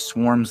the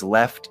swarms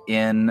left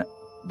in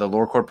the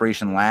Lore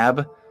Corporation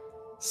lab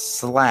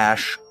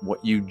 /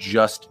 what you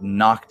just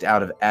knocked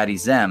out of Addie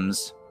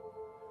Zems,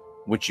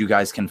 which you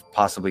guys can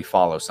possibly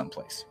follow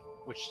someplace.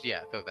 Which,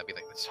 yeah, that'd be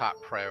like the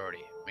top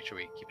priority. Make sure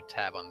we keep a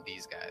tab on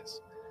these guys.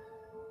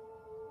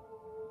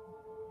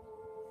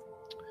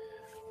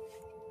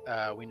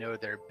 We know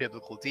they're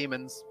biblical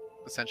demons,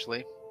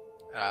 essentially.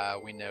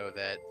 We know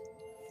that.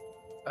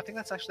 I think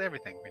that's actually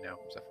everything we know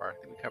so far. I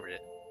think we covered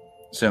it.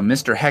 So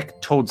Mr.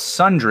 Heck told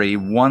Sundry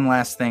one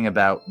last thing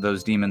about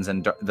those demons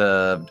and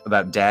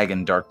about Dag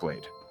and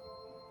Darkblade.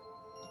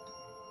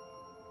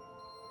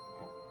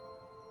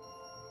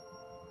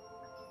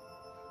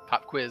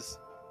 Pop quiz.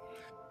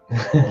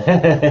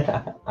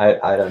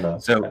 I don't know. I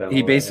So don't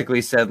he know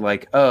basically said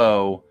like,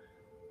 oh,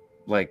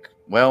 like,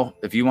 well,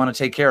 if you want to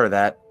take care of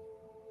that,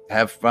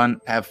 have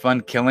fun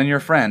killing your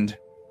friend.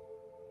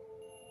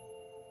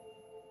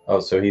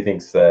 Oh, so he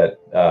thinks that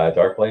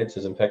Darkblades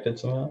is infected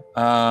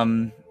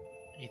somehow?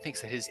 He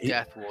thinks that his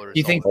death will result.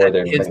 He thinks Or that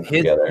they're linked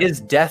together.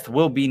 his death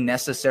will be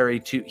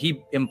necessary to.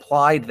 He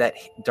implied that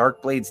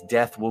Darkblade's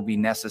death will be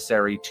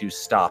necessary to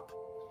stop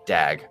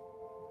Dag.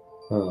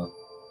 Huh.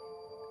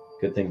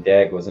 Good thing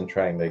Dag wasn't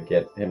trying to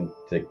get him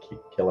to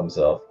kill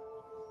himself.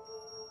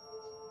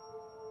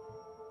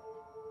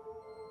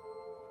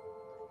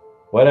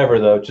 Whatever,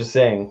 though. Just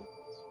saying.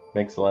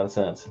 Makes a lot of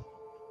sense.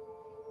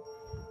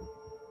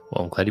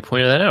 Well, I'm glad you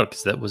pointed that out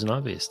because that wasn't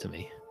obvious to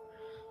me.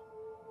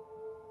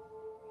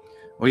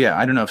 Well, yeah,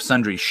 I don't know if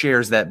Sundry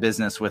shares that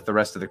business with the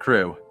rest of the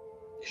crew.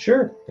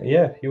 Sure.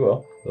 Yeah, he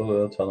will.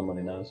 He'll tell him what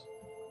he knows.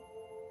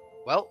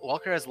 Well,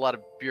 Walker has a lot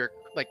of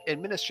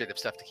administrative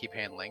stuff to keep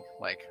handling,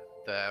 like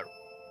the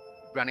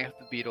rounding up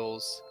the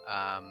beetles,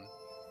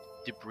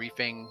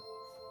 debriefing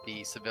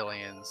the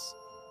civilians,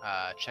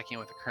 checking in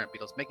with the current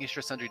beetles, making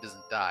sure Sundry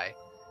doesn't die,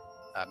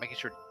 making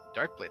sure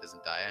Darkblade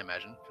doesn't die, I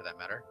imagine, for that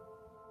matter.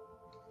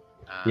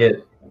 Yeah.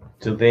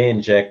 Do they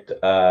inject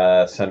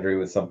Sundry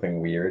with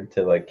something weird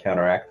to like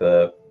counteract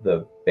the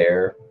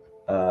bear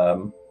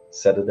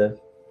sedative?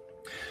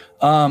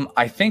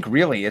 I think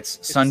really it's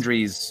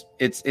Sundry's.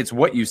 It's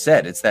what you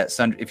said. It's that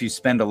if you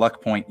spend a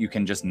luck point, you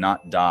can just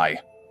not die.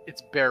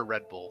 It's Bear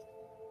Red Bull.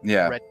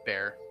 Yeah, Red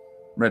Bear.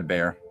 Red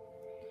Bear.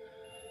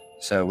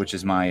 So, which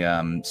is my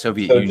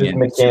Soviet So just Union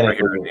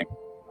mechanically, superhero name.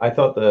 I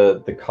thought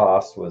the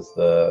cost was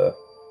the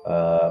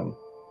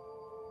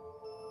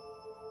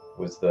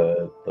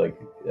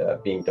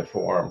being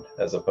deformed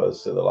as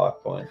opposed to the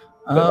lock point.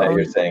 But now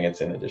you're saying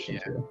it's in addition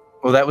to.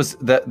 Well, that was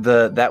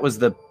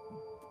the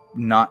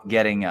not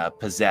getting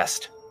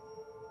possessed.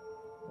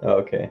 Oh,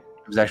 okay.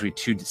 It was actually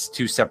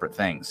two separate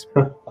things.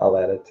 I'll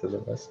add it to the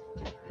list.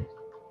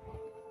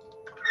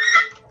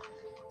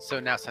 So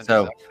now Sundry's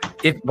So, up.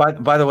 if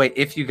by the way,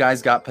 if you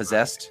guys got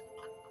possessed,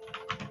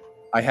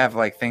 I have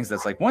like things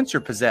that's like once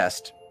you're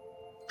possessed,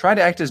 try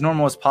to act as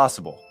normal as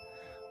possible,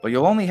 but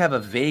you'll only have a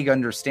vague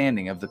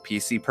understanding of the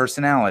PC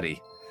personality.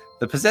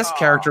 The possessed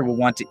character will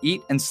want to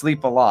eat and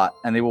sleep a lot,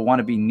 and they will want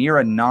to be near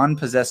a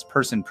non-possessed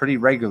person pretty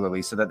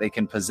regularly so that they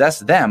can possess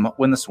them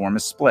when the swarm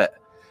is split.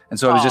 And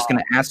so I was just going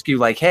to ask you,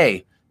 like,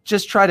 hey,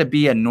 just try to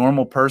be a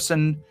normal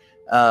person,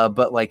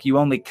 but like you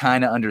only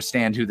kind of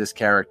understand who this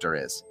character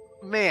is.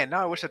 Man,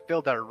 now I wish I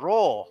filled that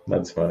role.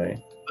 That's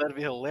funny. That'd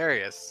be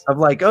hilarious. Of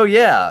like, oh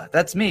yeah,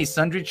 that's me,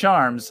 Sundry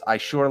Charms. I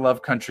sure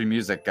love country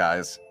music,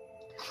 guys.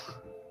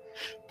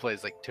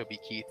 Plays like Toby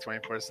Keith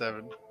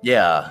 24/7.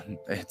 Yeah,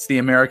 it's the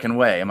American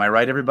way. Am I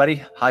right,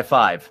 everybody? High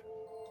five.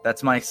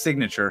 That's my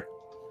signature.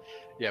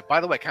 Yeah,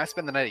 by the way, can I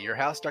spend the night at your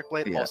house,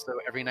 Darkblade? Yeah. Also,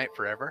 every night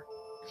forever?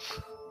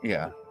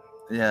 Yeah.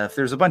 Yeah, if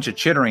there's a bunch of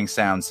chittering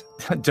sounds,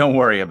 don't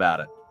worry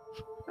about it.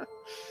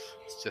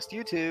 It's just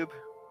YouTube.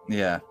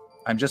 Yeah,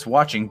 I'm just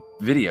watching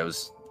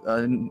videos.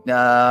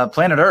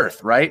 Planet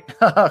Earth, right?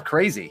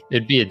 Crazy.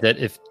 It'd be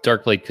if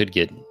Darkblade could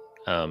get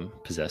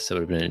possessed, it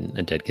would have been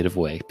a dead kid of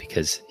way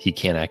because he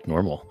can't act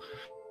normal.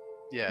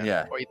 Yeah.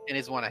 Yeah. Or he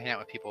doesn't want to hang out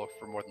with people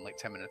for more than like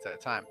 10 minutes at a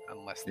time,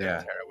 unless they're Yeah.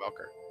 Tara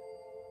Welker.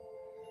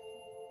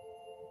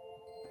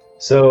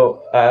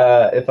 So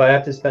if I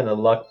have to spend a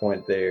luck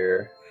point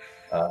there,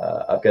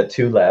 I've got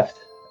 2 left,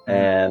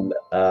 and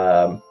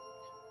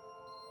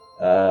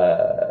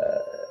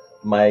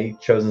my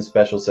chosen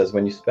special says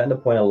when you spend a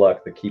point of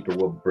luck, the keeper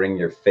will bring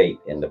your fate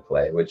into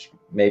play, which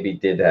maybe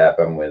did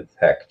happen with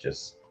Heck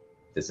just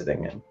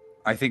visiting him.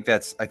 I think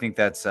that's the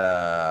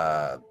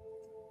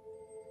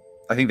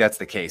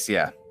case,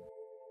 yeah.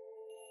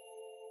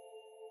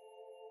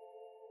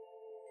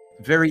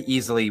 very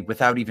easily,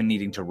 without even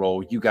needing to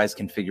roll, you guys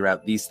can figure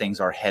out these things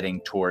are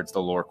heading towards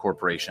the Lore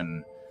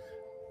Corporation.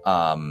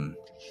 But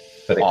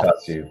it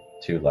costs you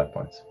 2 luck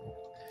points.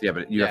 Yeah,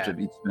 but you have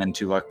to spend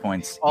 2 luck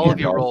points. All of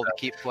you roll to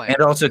keep playing.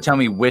 And also tell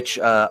me which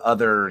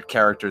other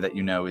character that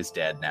you know is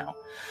dead now.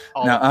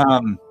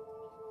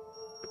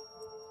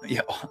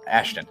 Yeah,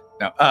 Ashton.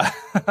 No,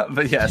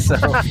 but yeah, so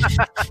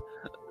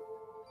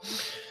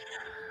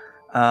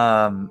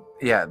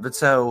yeah, but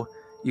so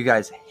you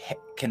guys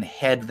can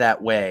head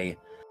that way.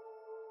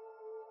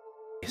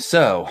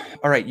 So,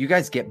 all right, you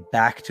guys get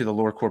back to the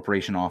Lore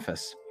Corporation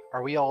office.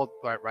 Are we all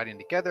riding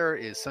together?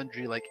 Is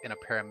Sundry like in a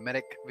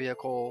paramedic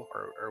vehicle,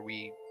 or are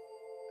we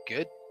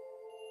good?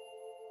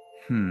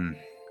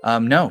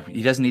 No,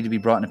 he doesn't need to be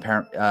brought in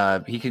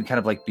a he can kind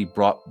of like be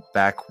brought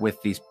back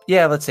with these.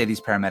 Yeah, let's say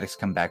these paramedics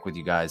come back with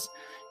you guys,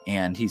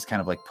 and he's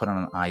kind of like put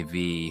on an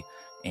IV,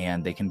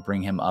 and they can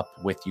bring him up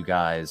with you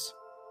guys.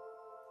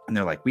 And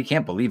they're like, we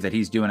can't believe that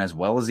he's doing as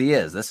well as he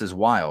is. This is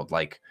wild.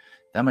 Like,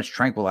 that much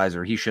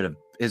tranquilizer,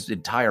 his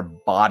entire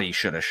body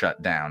should have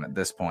shut down at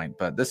this point.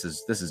 But this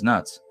is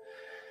nuts.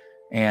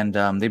 And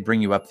they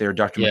bring you up there,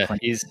 Dr.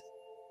 McLean.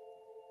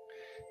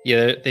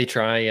 They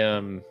try.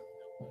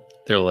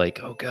 They're like,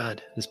 oh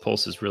god, his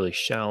pulse is really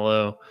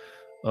shallow.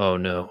 Oh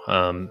no,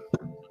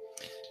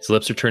 his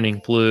lips are turning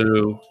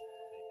blue.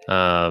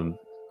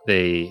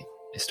 They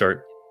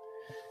start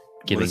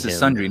giving this is him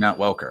Sundry, not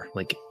Welker.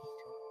 Like,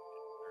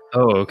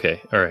 oh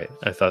okay, all right.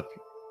 I thought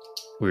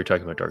we were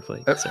talking about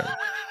Darkblade. Sorry.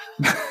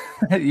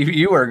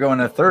 you were going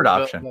a third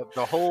option.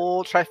 The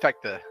whole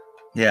trifecta.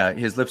 Yeah,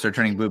 his lips are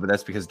turning blue, but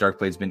that's because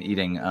Darkblade's been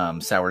eating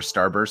sour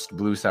Starburst,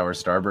 blue sour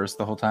Starburst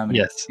the whole time.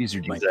 Yes, these are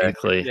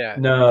exactly. Yeah.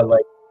 No,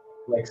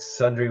 like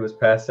Sundry was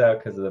passed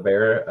out because of the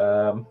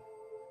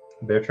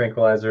bear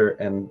tranquilizer,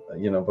 and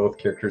both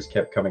characters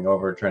kept coming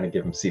over trying to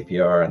give him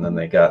CPR, and then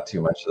they got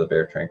too much of the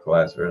bear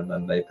tranquilizer, and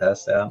then they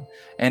passed out.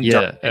 And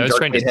I was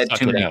trying to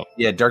suck it out.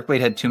 Yeah,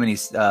 Darkblade had too many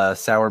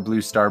sour blue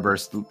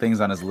Starburst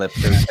things on his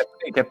lips. So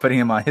he kept putting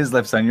him on his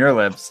lips on your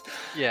lips.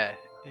 Yeah,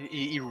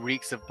 he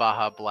reeks of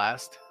Baja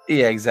Blast.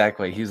 Yeah,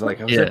 exactly. He's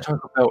like, I was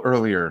talking about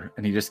earlier,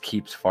 and he just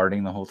keeps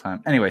farting the whole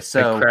time. Anyway,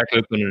 so I crack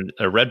open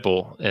a Red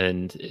Bull,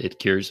 and it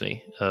cures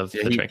me of the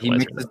tranquilizer. He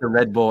mixes the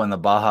Red Bull and the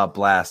Baja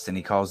Blast, and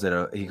he calls it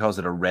a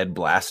Red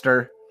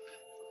Blaster.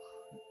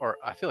 Or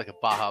I feel like a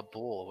Baja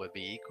Bull would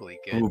be equally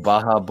good. Ooh,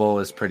 Baja Bull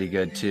is pretty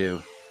good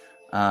too.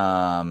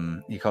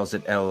 He calls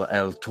it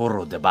El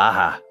Toro de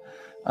Baja.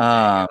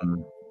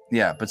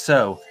 Yeah, but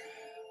so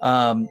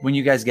when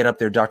you guys get up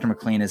there, Dr.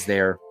 McLean is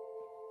there.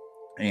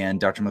 And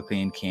Dr.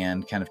 McLean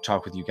can kind of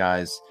talk with you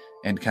guys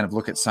and kind of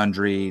look at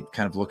Sundry,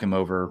 kind of look him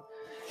over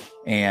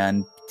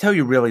and tell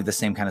you really the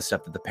same kind of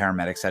stuff that the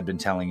paramedics had been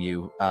telling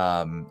you.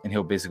 And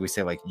he'll basically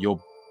say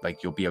you'll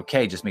be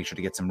okay. Just make sure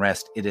to get some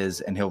rest. It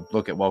is. And he'll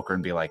look at Welker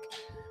and be like,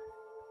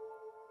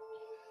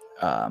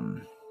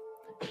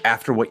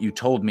 after what you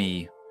told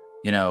me,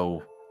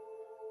 no,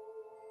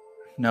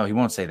 he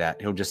won't say that.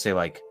 He'll just say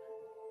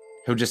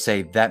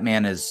that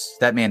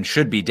man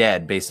should be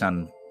dead based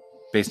on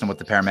what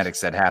the paramedics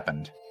said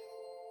happened.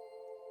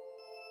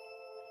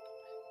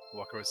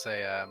 Walker would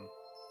say, a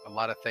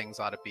lot of things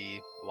ought to be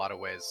a lot of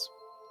ways.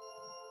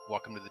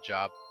 Welcome to the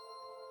job.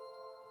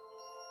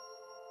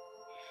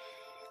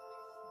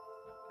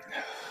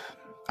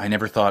 I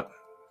never thought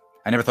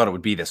it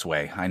would be this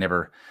way.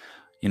 The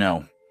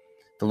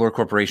Lore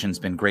Corporation's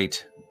been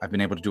great. I've been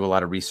able to do a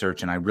lot of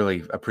research, and I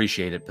really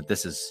appreciate it, but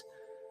this is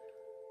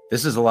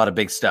a lot of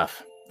big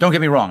stuff. Don't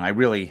get me wrong. I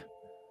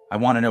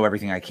want to know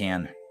everything I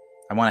can.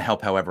 I want to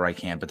help however I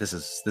can, but this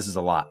is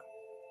a lot.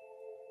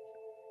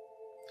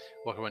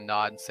 Walker would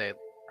nod and say, all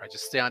right,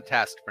 just stay on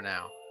task for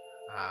now.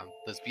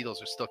 Those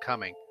beetles are still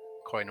coming,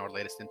 according to our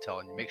latest intel,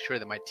 and make sure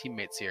that my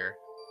teammates here,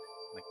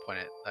 point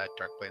at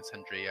Darkblade and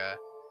Sundry,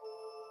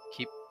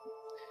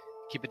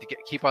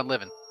 keep on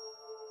living.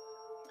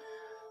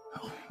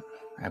 Oh,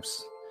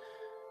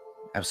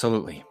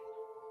 absolutely.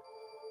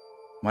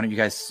 Why don't you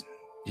guys,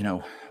 why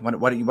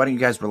don't you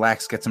guys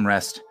relax, get some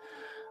rest?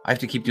 I have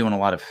to keep doing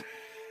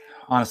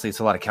honestly, it's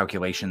a lot of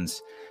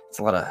calculations. It's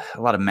a lot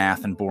of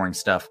math and boring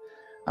stuff.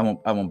 I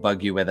won't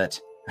bug you with it.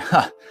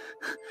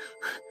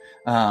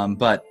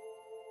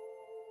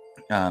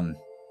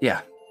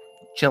 Yeah,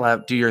 chill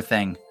out, do your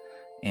thing.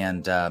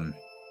 And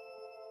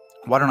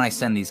why don't I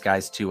send these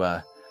guys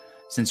to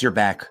since you're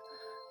back,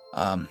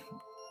 do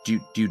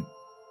you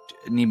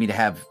need me to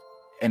have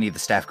any of the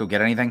staff go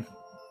get anything?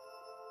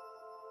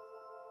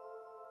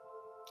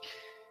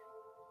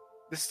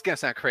 This is gonna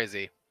sound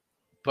crazy,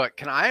 but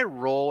can I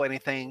roll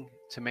anything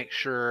to make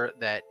sure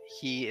that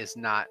he is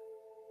not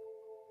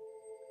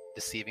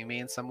deceiving me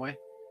in some way?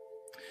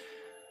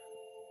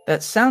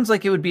 That sounds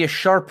like it would be a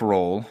sharp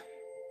roll.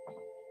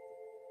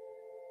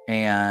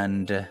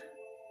 And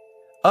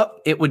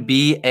it would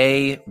be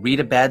a read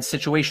a bad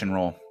situation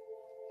roll.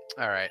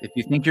 All right. If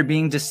you think you're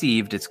being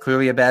deceived, it's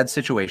clearly a bad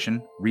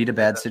situation. Read a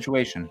bad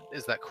situation.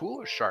 Is that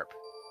cool or sharp?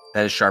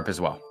 That is sharp as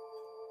well.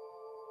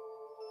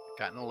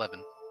 Got an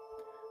 11.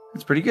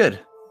 That's pretty good.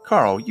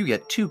 Carl, you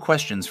get 2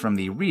 questions from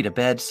the read a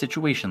bad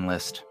situation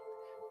list.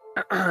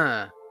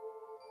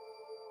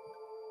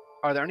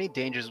 Are there any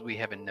dangers we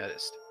haven't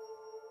noticed?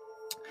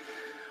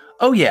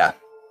 Oh yeah.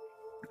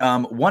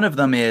 One of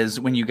them is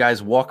when you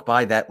guys walk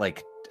by that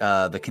like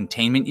the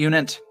containment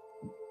unit.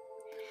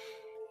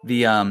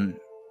 The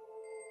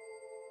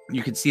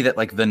you can see that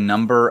like the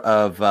number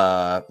of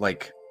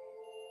like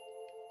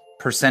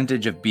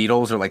percentage of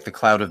beetles or like the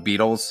cloud of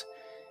beetles,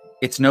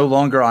 it's no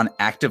longer on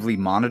actively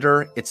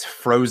monitor. It's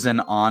frozen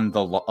on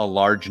a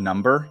large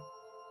number.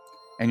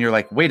 And you're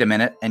like, wait a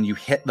minute, and you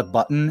hit the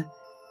button,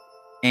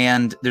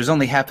 and there's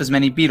only half as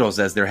many beetles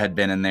as there had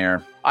been in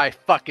there. I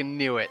fucking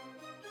knew it.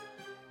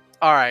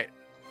 All right,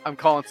 I'm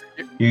calling.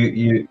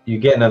 You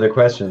get another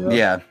question though.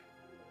 Yeah.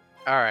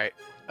 All right.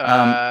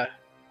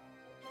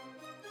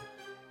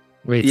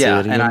 Wait, Yeah, say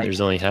that and again? There's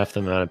only half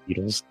the amount of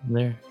beetles in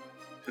there?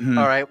 Mhm.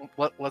 All right.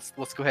 Let's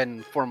go ahead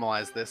and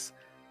formalize this.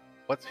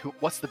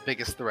 What's the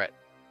biggest threat?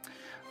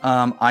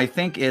 I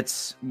think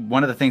it's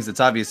one of the things that's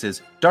obvious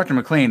is Dr.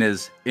 McLean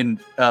is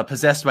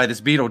possessed by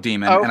this beetle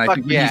demon, Oh, and I fuck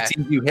think when yeah. he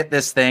sees you hit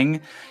this thing,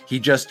 he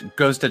just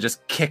goes to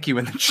just kick you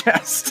in the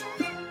chest.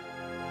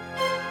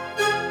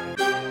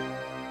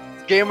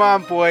 Game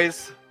on,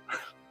 boys.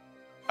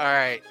 All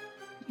right.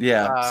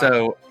 Yeah.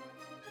 So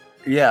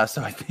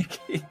I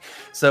think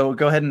so.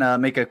 Go ahead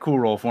and make a cool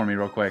roll for me,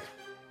 real quick,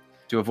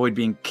 to avoid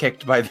being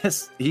kicked by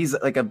this. He's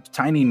like a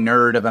tiny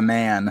nerd of a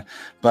man,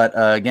 but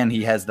again,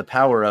 he has the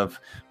power of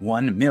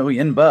 1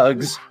 million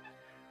bugs,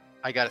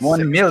 I got a 1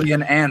 6.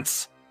 million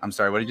ants. I'm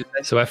sorry. What did you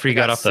say? So after he I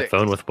got got off the 6.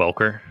 phone with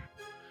Welker,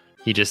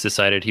 he just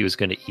decided he was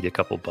going to eat a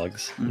couple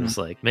bugs. He was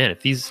like, man,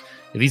 if these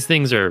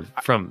things are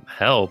from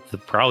hell,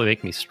 they'll probably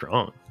make me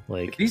strong.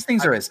 Like, If these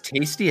things are as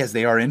tasty as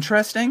they are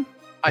interesting.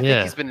 I Yeah.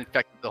 think he's been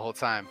infected the whole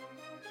time,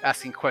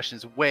 asking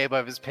questions way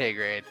above his pay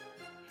grade.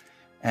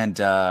 And Is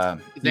you got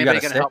anybody a going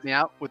to six? help me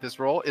out with this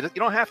role? You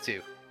don't have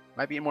to.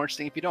 Might be more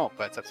interesting if you don't,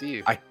 but it's up to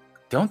you.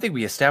 Don't think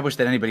we established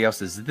that anybody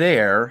else is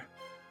there.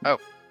 All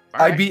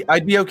right.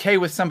 I'd be okay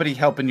with somebody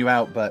helping you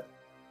out, but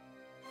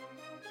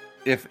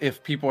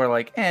if people are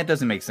like, it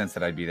doesn't make sense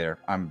that I'd be there.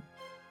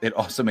 It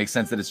also makes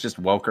sense that it's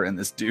just Welker and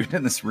this dude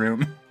in this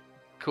room.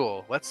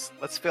 Cool. Let's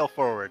fail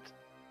forward.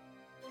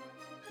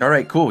 All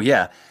right, cool.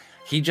 Yeah.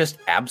 He just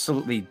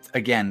absolutely,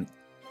 again,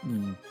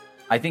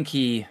 I think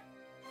he,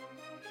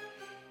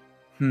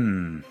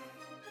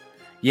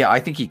 yeah, I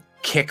think he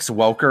kicks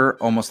Welker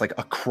almost like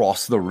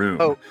across the room.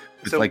 Oh,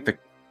 It's so like the,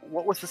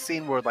 what was the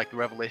scene where like the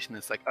revelation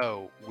is like,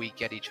 oh, we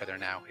get each other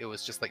now? It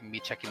was just like me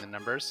checking the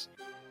numbers.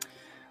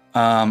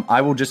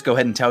 I will just go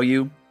ahead and tell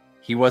you,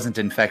 he wasn't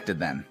infected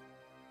then.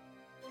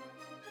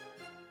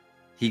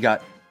 He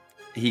got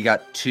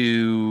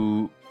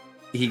too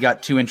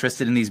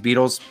interested in these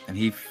beetles, and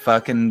he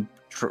fucking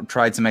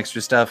tried some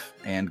extra stuff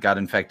and got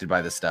infected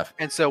by this stuff.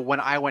 And so when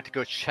I went to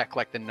go check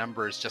like the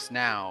numbers just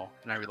now,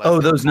 and I realized, Oh,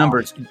 they were those wrong,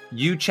 numbers.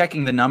 You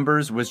checking the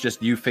numbers was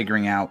just you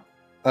figuring out,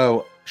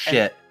 oh,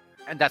 shit.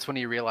 and that's when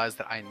you realized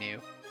that I knew.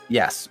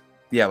 Yes.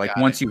 Yeah, like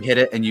Got once you hit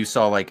it and you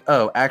saw like,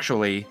 oh,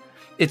 actually,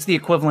 it's the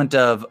equivalent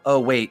of, oh,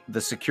 wait,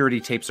 the security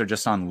tapes are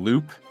just on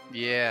loop.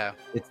 Yeah.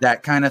 It's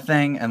that kind of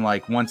thing. And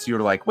like, once you're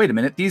like, wait a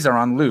minute, these are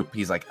on loop.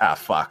 He's like, ah,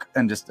 fuck.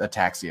 And just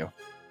attacks you.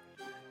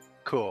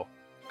 Cool.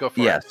 Go for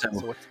Yeah, it.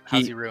 so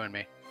How's he- he ruin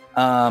me?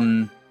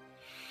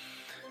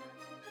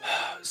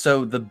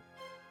 So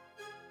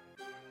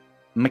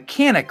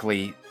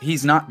mechanically,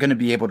 he's not going to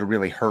be able to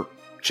really hurt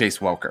Chase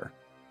Welker.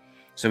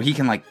 So he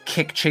can like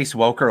kick Chase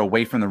Welker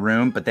away from the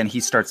room, but then he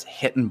starts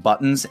hitting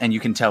buttons, and you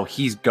can tell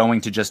he's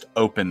going to just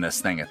open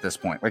this thing at this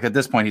point. Like at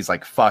this point, he's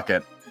like, fuck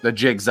it. The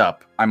jig's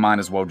up. I might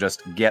as well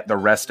just get the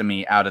rest of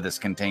me out of this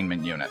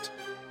containment unit.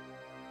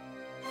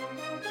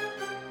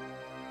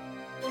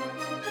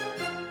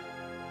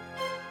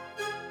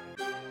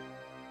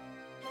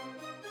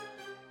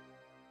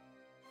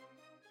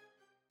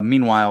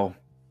 Meanwhile,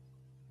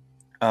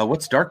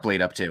 what's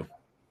Darkblade up to?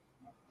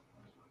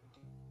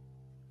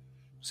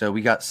 So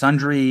we got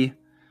Sundry,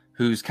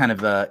 who's kind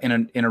of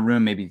in a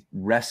room, maybe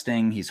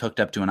resting. He's hooked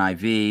up to an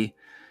IV.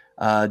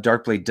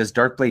 Darkblade, does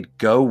Darkblade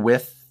go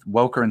with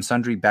Welker and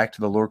Sundry back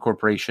to the Lore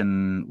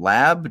Corporation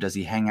lab? Does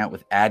he hang out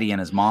with Addie and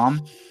his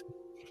mom?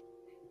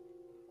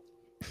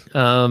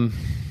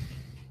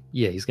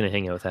 Yeah, he's gonna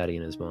hang out with Addie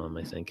and his mom,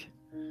 I think.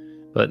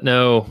 But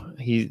no,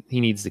 he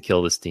needs to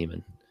kill this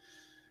demon.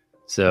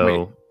 So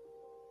Wait.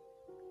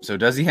 So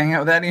does he hang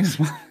out with Addie and his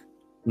mom?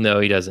 no,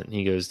 he doesn't.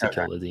 He goes to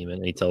Okay. kill the demon.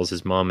 And he tells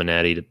his mom and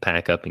Addie to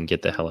pack up and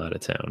get the hell out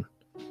of town.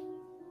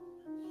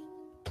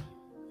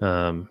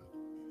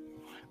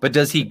 But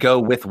does he go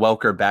with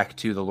Welker back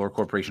to the Lore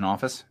Corporation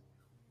office?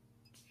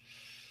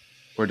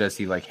 Or does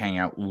he like hang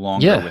out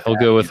longer Yeah, with he'll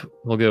Addie? go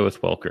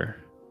with Welker.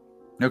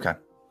 Okay.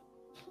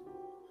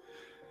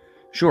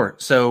 Sure.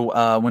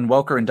 So when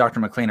Welker and Dr.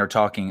 McLean are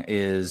talking,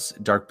 is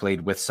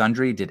Darkblade with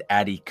Sundry? Did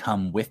Addie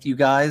come with you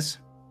guys?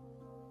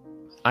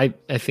 I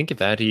think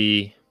if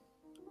Addie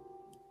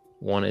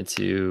wanted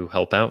to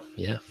help out,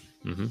 yeah.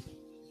 Mm-hmm.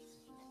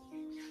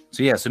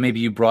 So yeah, so maybe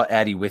you brought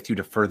Addie with you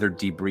to further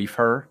debrief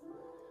her.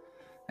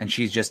 And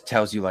she just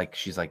tells you, like,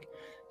 she's like,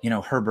 you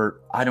know,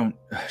 Herbert,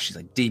 she's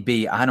like,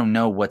 DB, I don't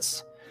know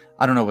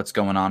I don't know what's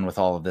going on with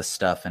all of this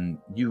stuff, and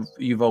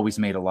you've always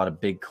made a lot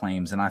of big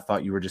claims, and I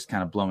thought you were just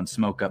kind of blowing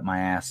smoke up my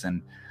ass.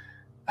 And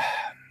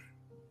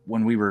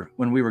when we were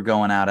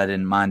going out, I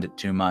didn't mind it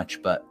too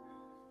much, but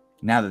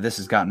now that this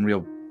has gotten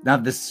real, now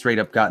that this has straight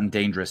up gotten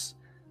dangerous,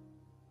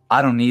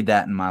 I don't need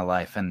that in my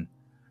life. And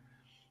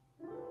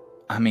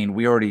I mean,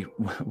 we already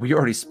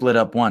split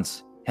up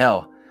once.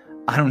 Hell,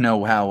 I don't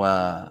know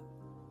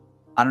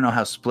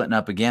how splitting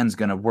up again is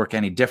going to work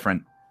any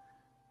different.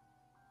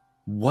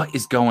 What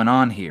is going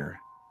on here?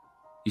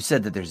 You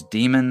said that there's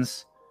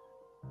demons.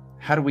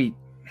 How do we...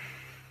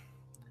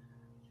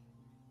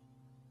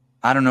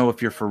 I don't know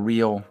if you're for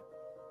real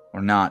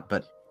or not,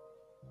 but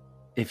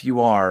if you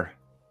are,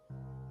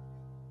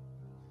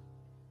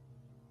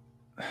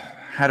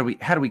 how do we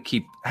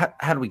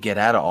get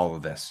out of all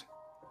of this?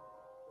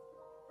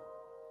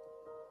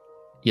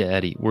 Yeah,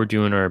 Eddie, we're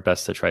doing our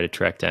best to try to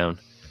track down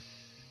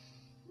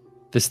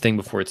this thing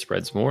before it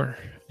spreads more.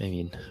 I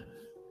mean,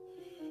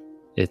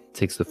 it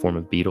takes the form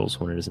of beetles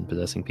when it isn't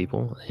possessing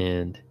people,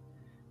 and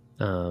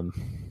we're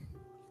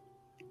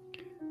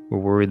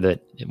worried that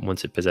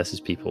once it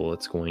possesses people,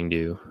 it's going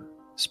to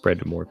spread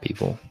to more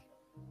people.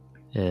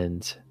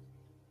 And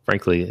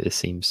frankly, it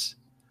seems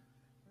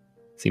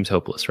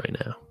hopeless right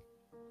now.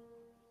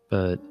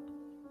 But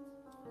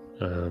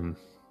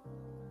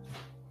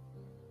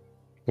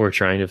we're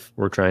trying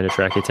to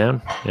track it down,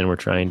 and we're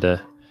trying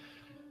to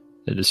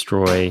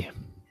destroy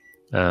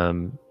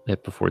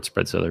it before it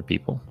spreads to other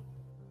people.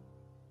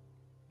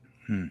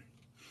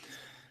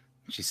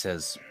 She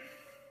says,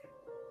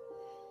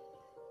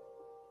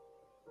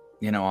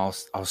 you know,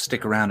 I'll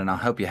stick around and I'll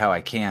help you how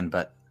I can,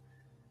 but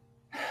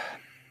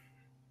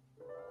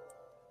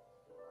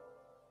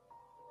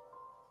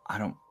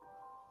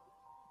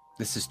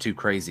this is too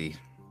crazy.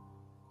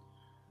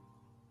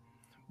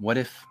 What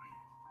if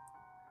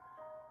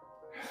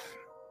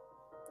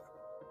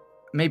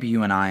maybe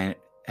you and I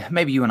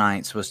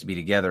ain't supposed to be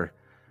together,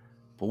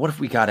 but what if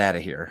we got out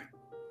of here?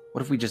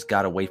 What if we just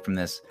got away from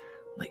this?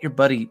 Let your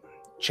buddy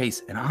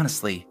Chase, and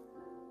honestly,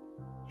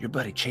 your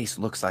buddy Chase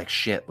looks like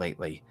shit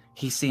lately.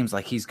 He seems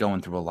like he's going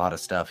through a lot of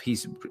stuff. He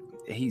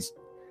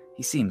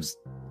seems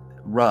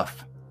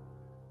rough.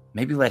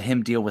 Maybe let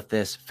him deal with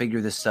this,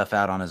 figure this stuff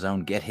out on his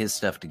own, get his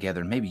stuff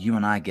together. Maybe you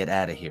and I get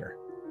out of here.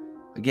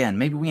 Again,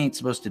 maybe we ain't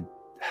supposed to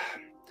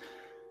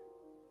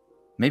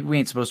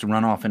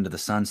run off into the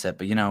sunset,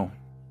 but you know,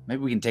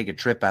 maybe we can take a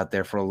trip out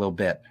there for a little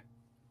bit.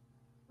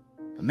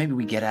 But maybe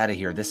we get out of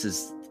here. This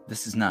is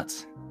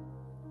nuts.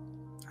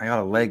 I got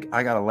a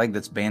leg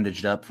that's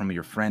bandaged up from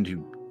your friend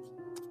who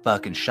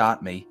fucking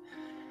shot me.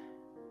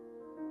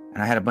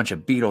 And I had a bunch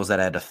of beetles that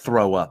I had to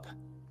throw up.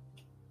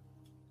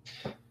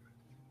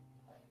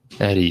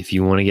 Eddie, if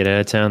you want to get out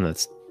of town,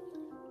 that's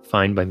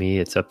fine by me.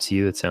 It's up to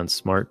you. It sounds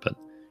smart, but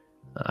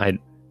I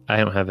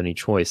don't have any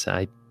choice.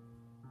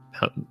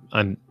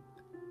 I'm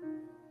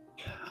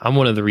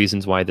one of the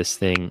reasons why this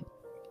thing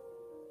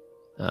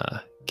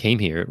came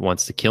here. It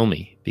wants to kill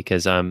me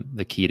because I'm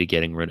the key to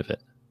getting rid of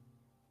it.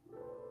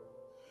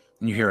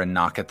 And you hear a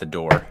knock at the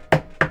door.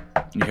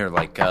 You hear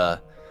like,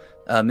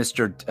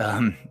 Mr.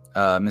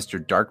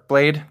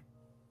 Darkblade.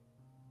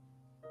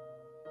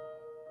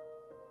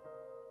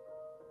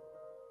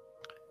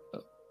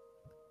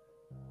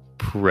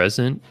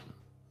 Present.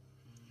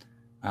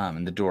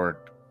 And the door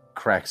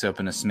cracks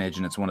open a smidge,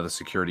 and it's one of the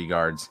security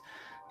guards.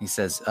 He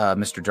says,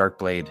 "Mr.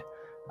 Darkblade,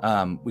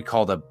 we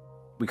called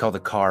the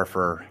car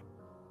for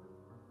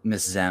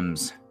Miss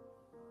Zems.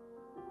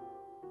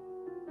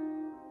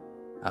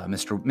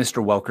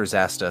 Mr. Welker's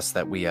asked us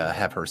that we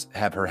have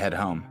her head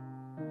home."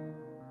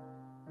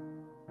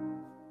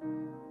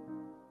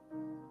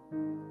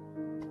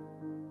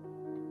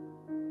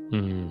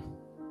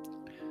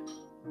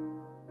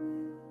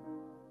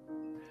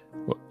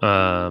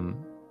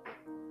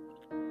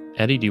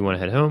 Eddie, do you want to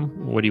head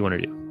home? What do you want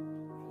to do?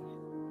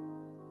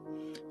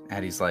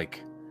 Eddie's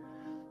like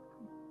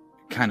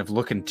kind of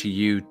looking to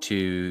you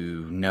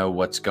to know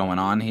what's going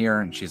on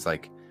here, and she's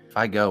like, if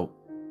I go,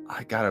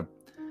 I gotta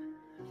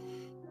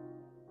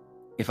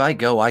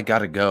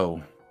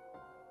go,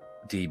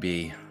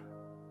 DB.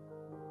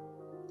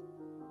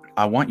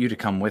 I want you to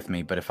come with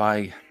me, but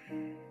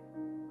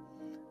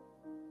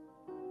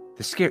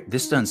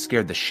this done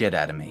scared the shit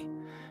out of me.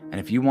 And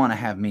if you want to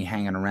have me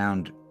hanging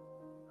around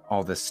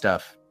all this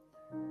stuff,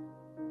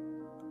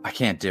 I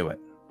can't do it.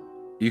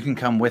 You can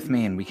come with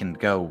me and we can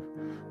go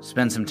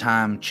spend some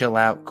time, chill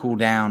out, cool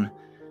down.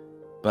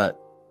 But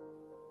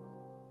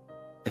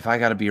if I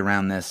got to be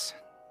around this,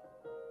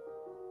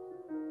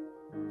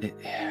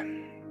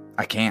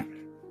 I can't.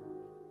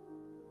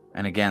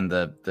 And again,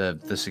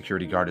 the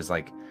security guard is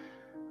like,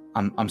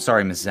 I'm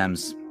sorry, Ms.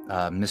 Zems.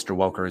 Mr.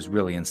 Welker has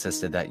really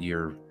insisted that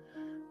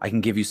I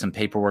can give you some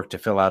paperwork to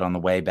fill out on the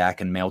way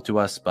back and mail to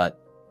us, but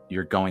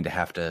you're going to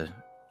have to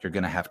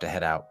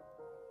head out.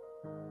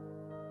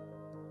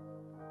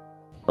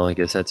 Well, I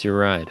guess that's your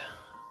ride.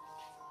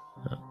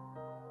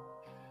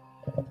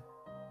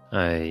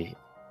 I'm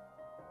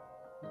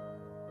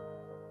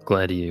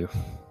glad you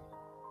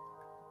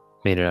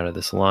made it out of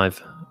this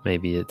alive.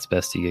 Maybe it's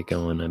best you get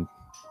going.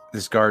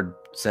 this guard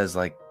says,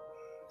 like,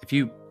 if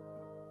you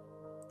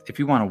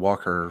want to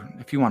walk her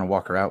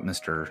out,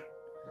 Mr.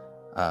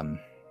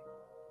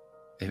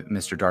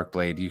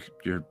 Darkblade,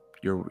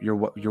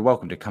 you're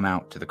welcome to come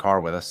out to the car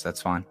with us.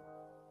 That's fine.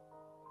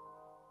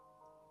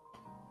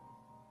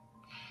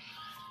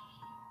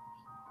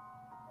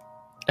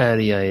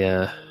 Addie,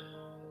 I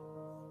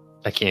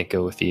can't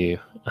go with you.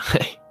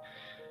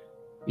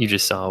 You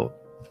just saw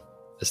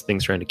this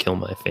thing's trying to kill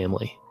my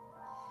family.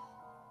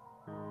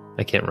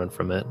 I can't run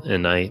from it,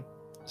 and I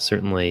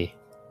certainly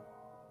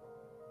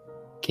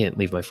can't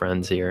leave my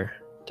friends here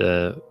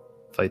to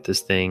fight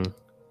this thing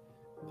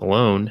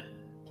alone.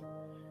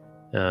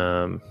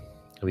 I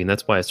mean,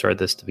 that's why I started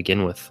this to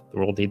begin with. The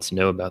world needs to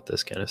know about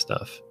this kind of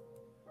stuff.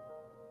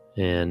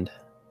 And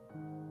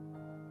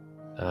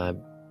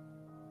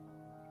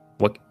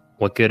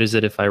what good is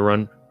it if I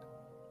run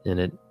and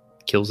it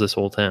kills this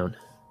whole town?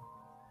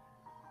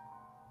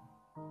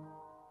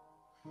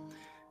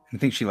 I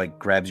think she like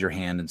grabs your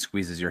hand and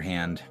squeezes your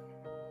hand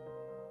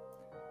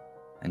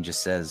and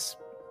just says,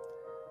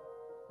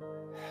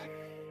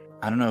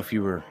 I don't think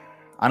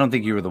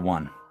you were the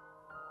one.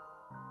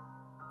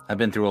 I've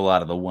been through a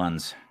lot of the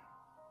ones,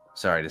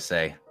 sorry to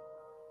say.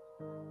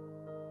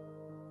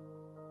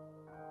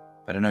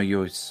 But I know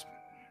you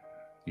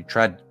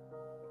tried.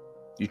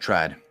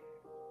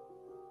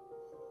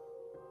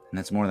 And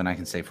that's more than I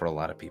can say for a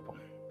lot of people.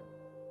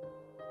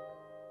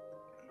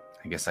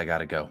 I guess I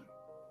gotta go.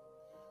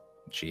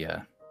 She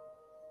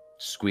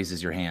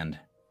squeezes your hand,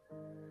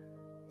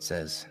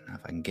 says, if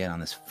I can get on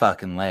this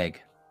fucking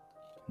leg.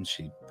 And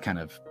she kind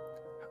of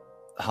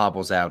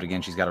hobbles out.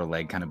 Again, she's got her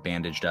leg kind of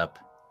bandaged up.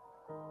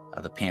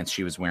 The pants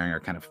she was wearing are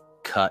kind of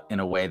cut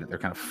in a way that they're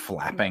kind of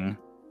flapping.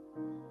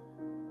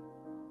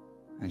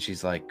 And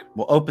she's like,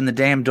 well, open the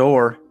damn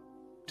door,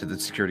 to the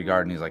security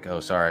guard. And he's like,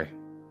 oh, sorry.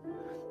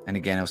 And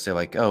again, he'll say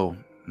like, oh,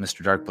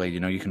 Mr. Darkblade,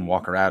 you can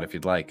walk her out if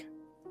you'd like.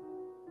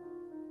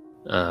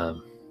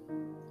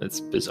 That's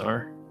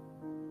bizarre.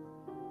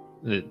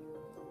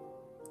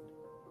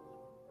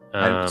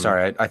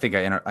 Sorry, I think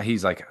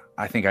he's like,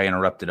 I think I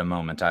interrupted a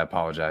moment. I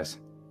apologize.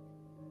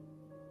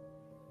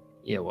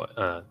 Yeah, what?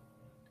 All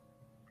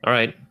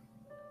right.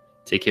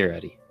 Take care,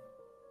 Addie.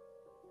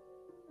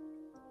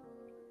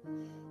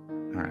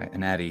 All right,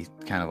 and Addie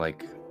kind of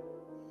like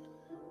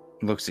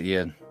looks at you,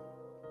 and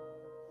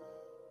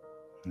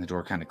the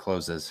door kind of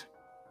closes.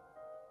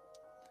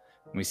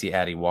 We see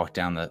Addie walk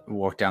down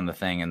the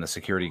thing, and the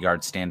security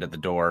guard stand at the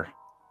door.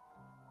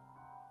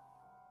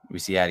 We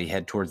see Addie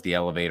head towards the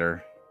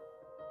elevator.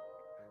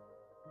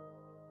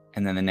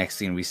 And then the next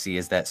scene we see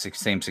is that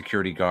same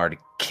security guard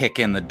kick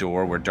in the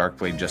door where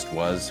Darkblade just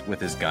was with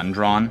his gun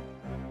drawn,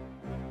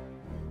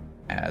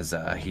 as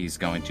he's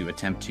going to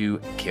attempt to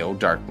kill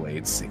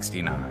Darkblade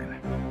 69.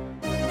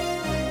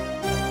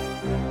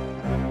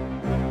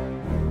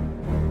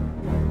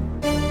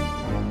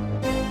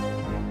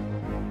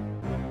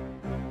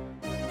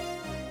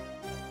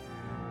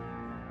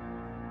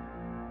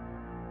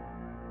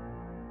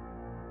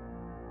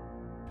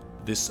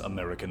 This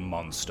American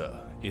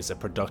Monster is a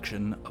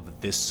production of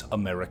This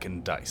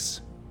American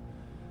Dice.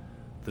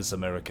 This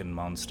American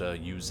Monster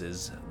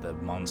uses the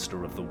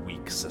Monster of the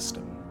Week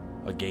system,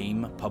 a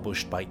game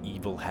published by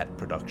Evil Hat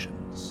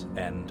Productions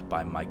and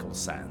by Michael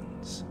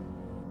Sands.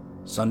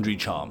 Sundry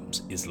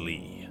Charms is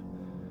Lee.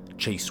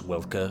 Chase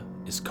Welker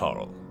is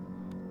Carl.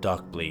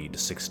 Darkblade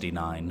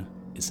 69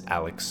 is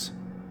Alex.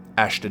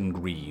 Ashton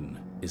Green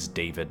is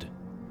David.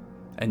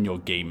 And your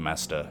Game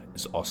Master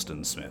is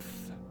Austin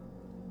Smith.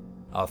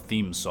 Our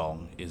theme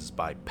song is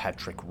by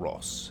Patrick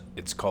Ross.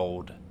 It's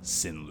called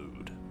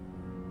Sinlude.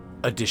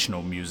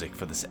 Additional music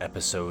for this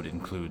episode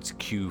includes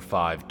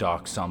Q5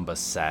 Dark Samba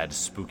Sad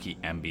Spooky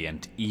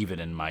Ambient Even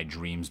in My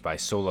Dreams by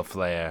Solar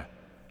Flare,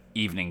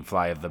 Evening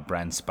Fly of the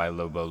Brents by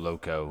Lobo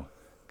Loco,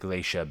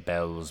 Glacier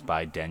Bells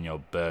by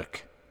Daniel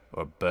Birch,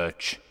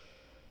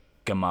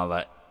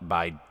 Gamala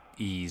by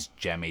Ease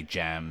Jammy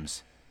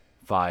Jams,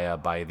 Fire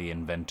by The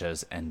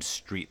Inventors, and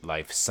Street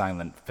Life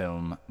Silent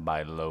Film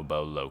by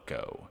Lobo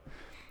Loco.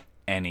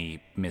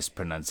 Any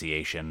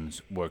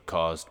mispronunciations were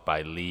caused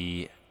by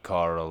Lee,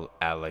 Carl,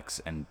 Alex,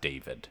 and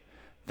David.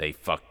 They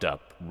fucked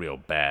up real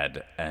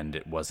bad, and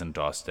it wasn't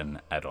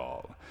Austin at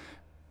all.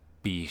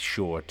 Be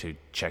sure to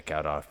check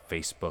out our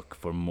Facebook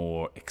for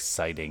more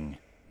exciting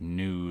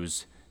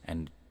news,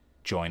 and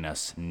join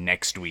us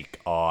next week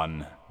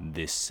on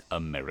This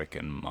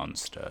American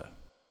Monster.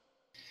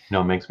 You know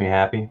what makes me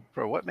happy?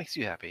 Bro, what makes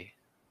you happy?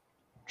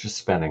 Just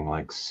spending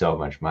like so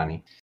much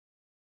money.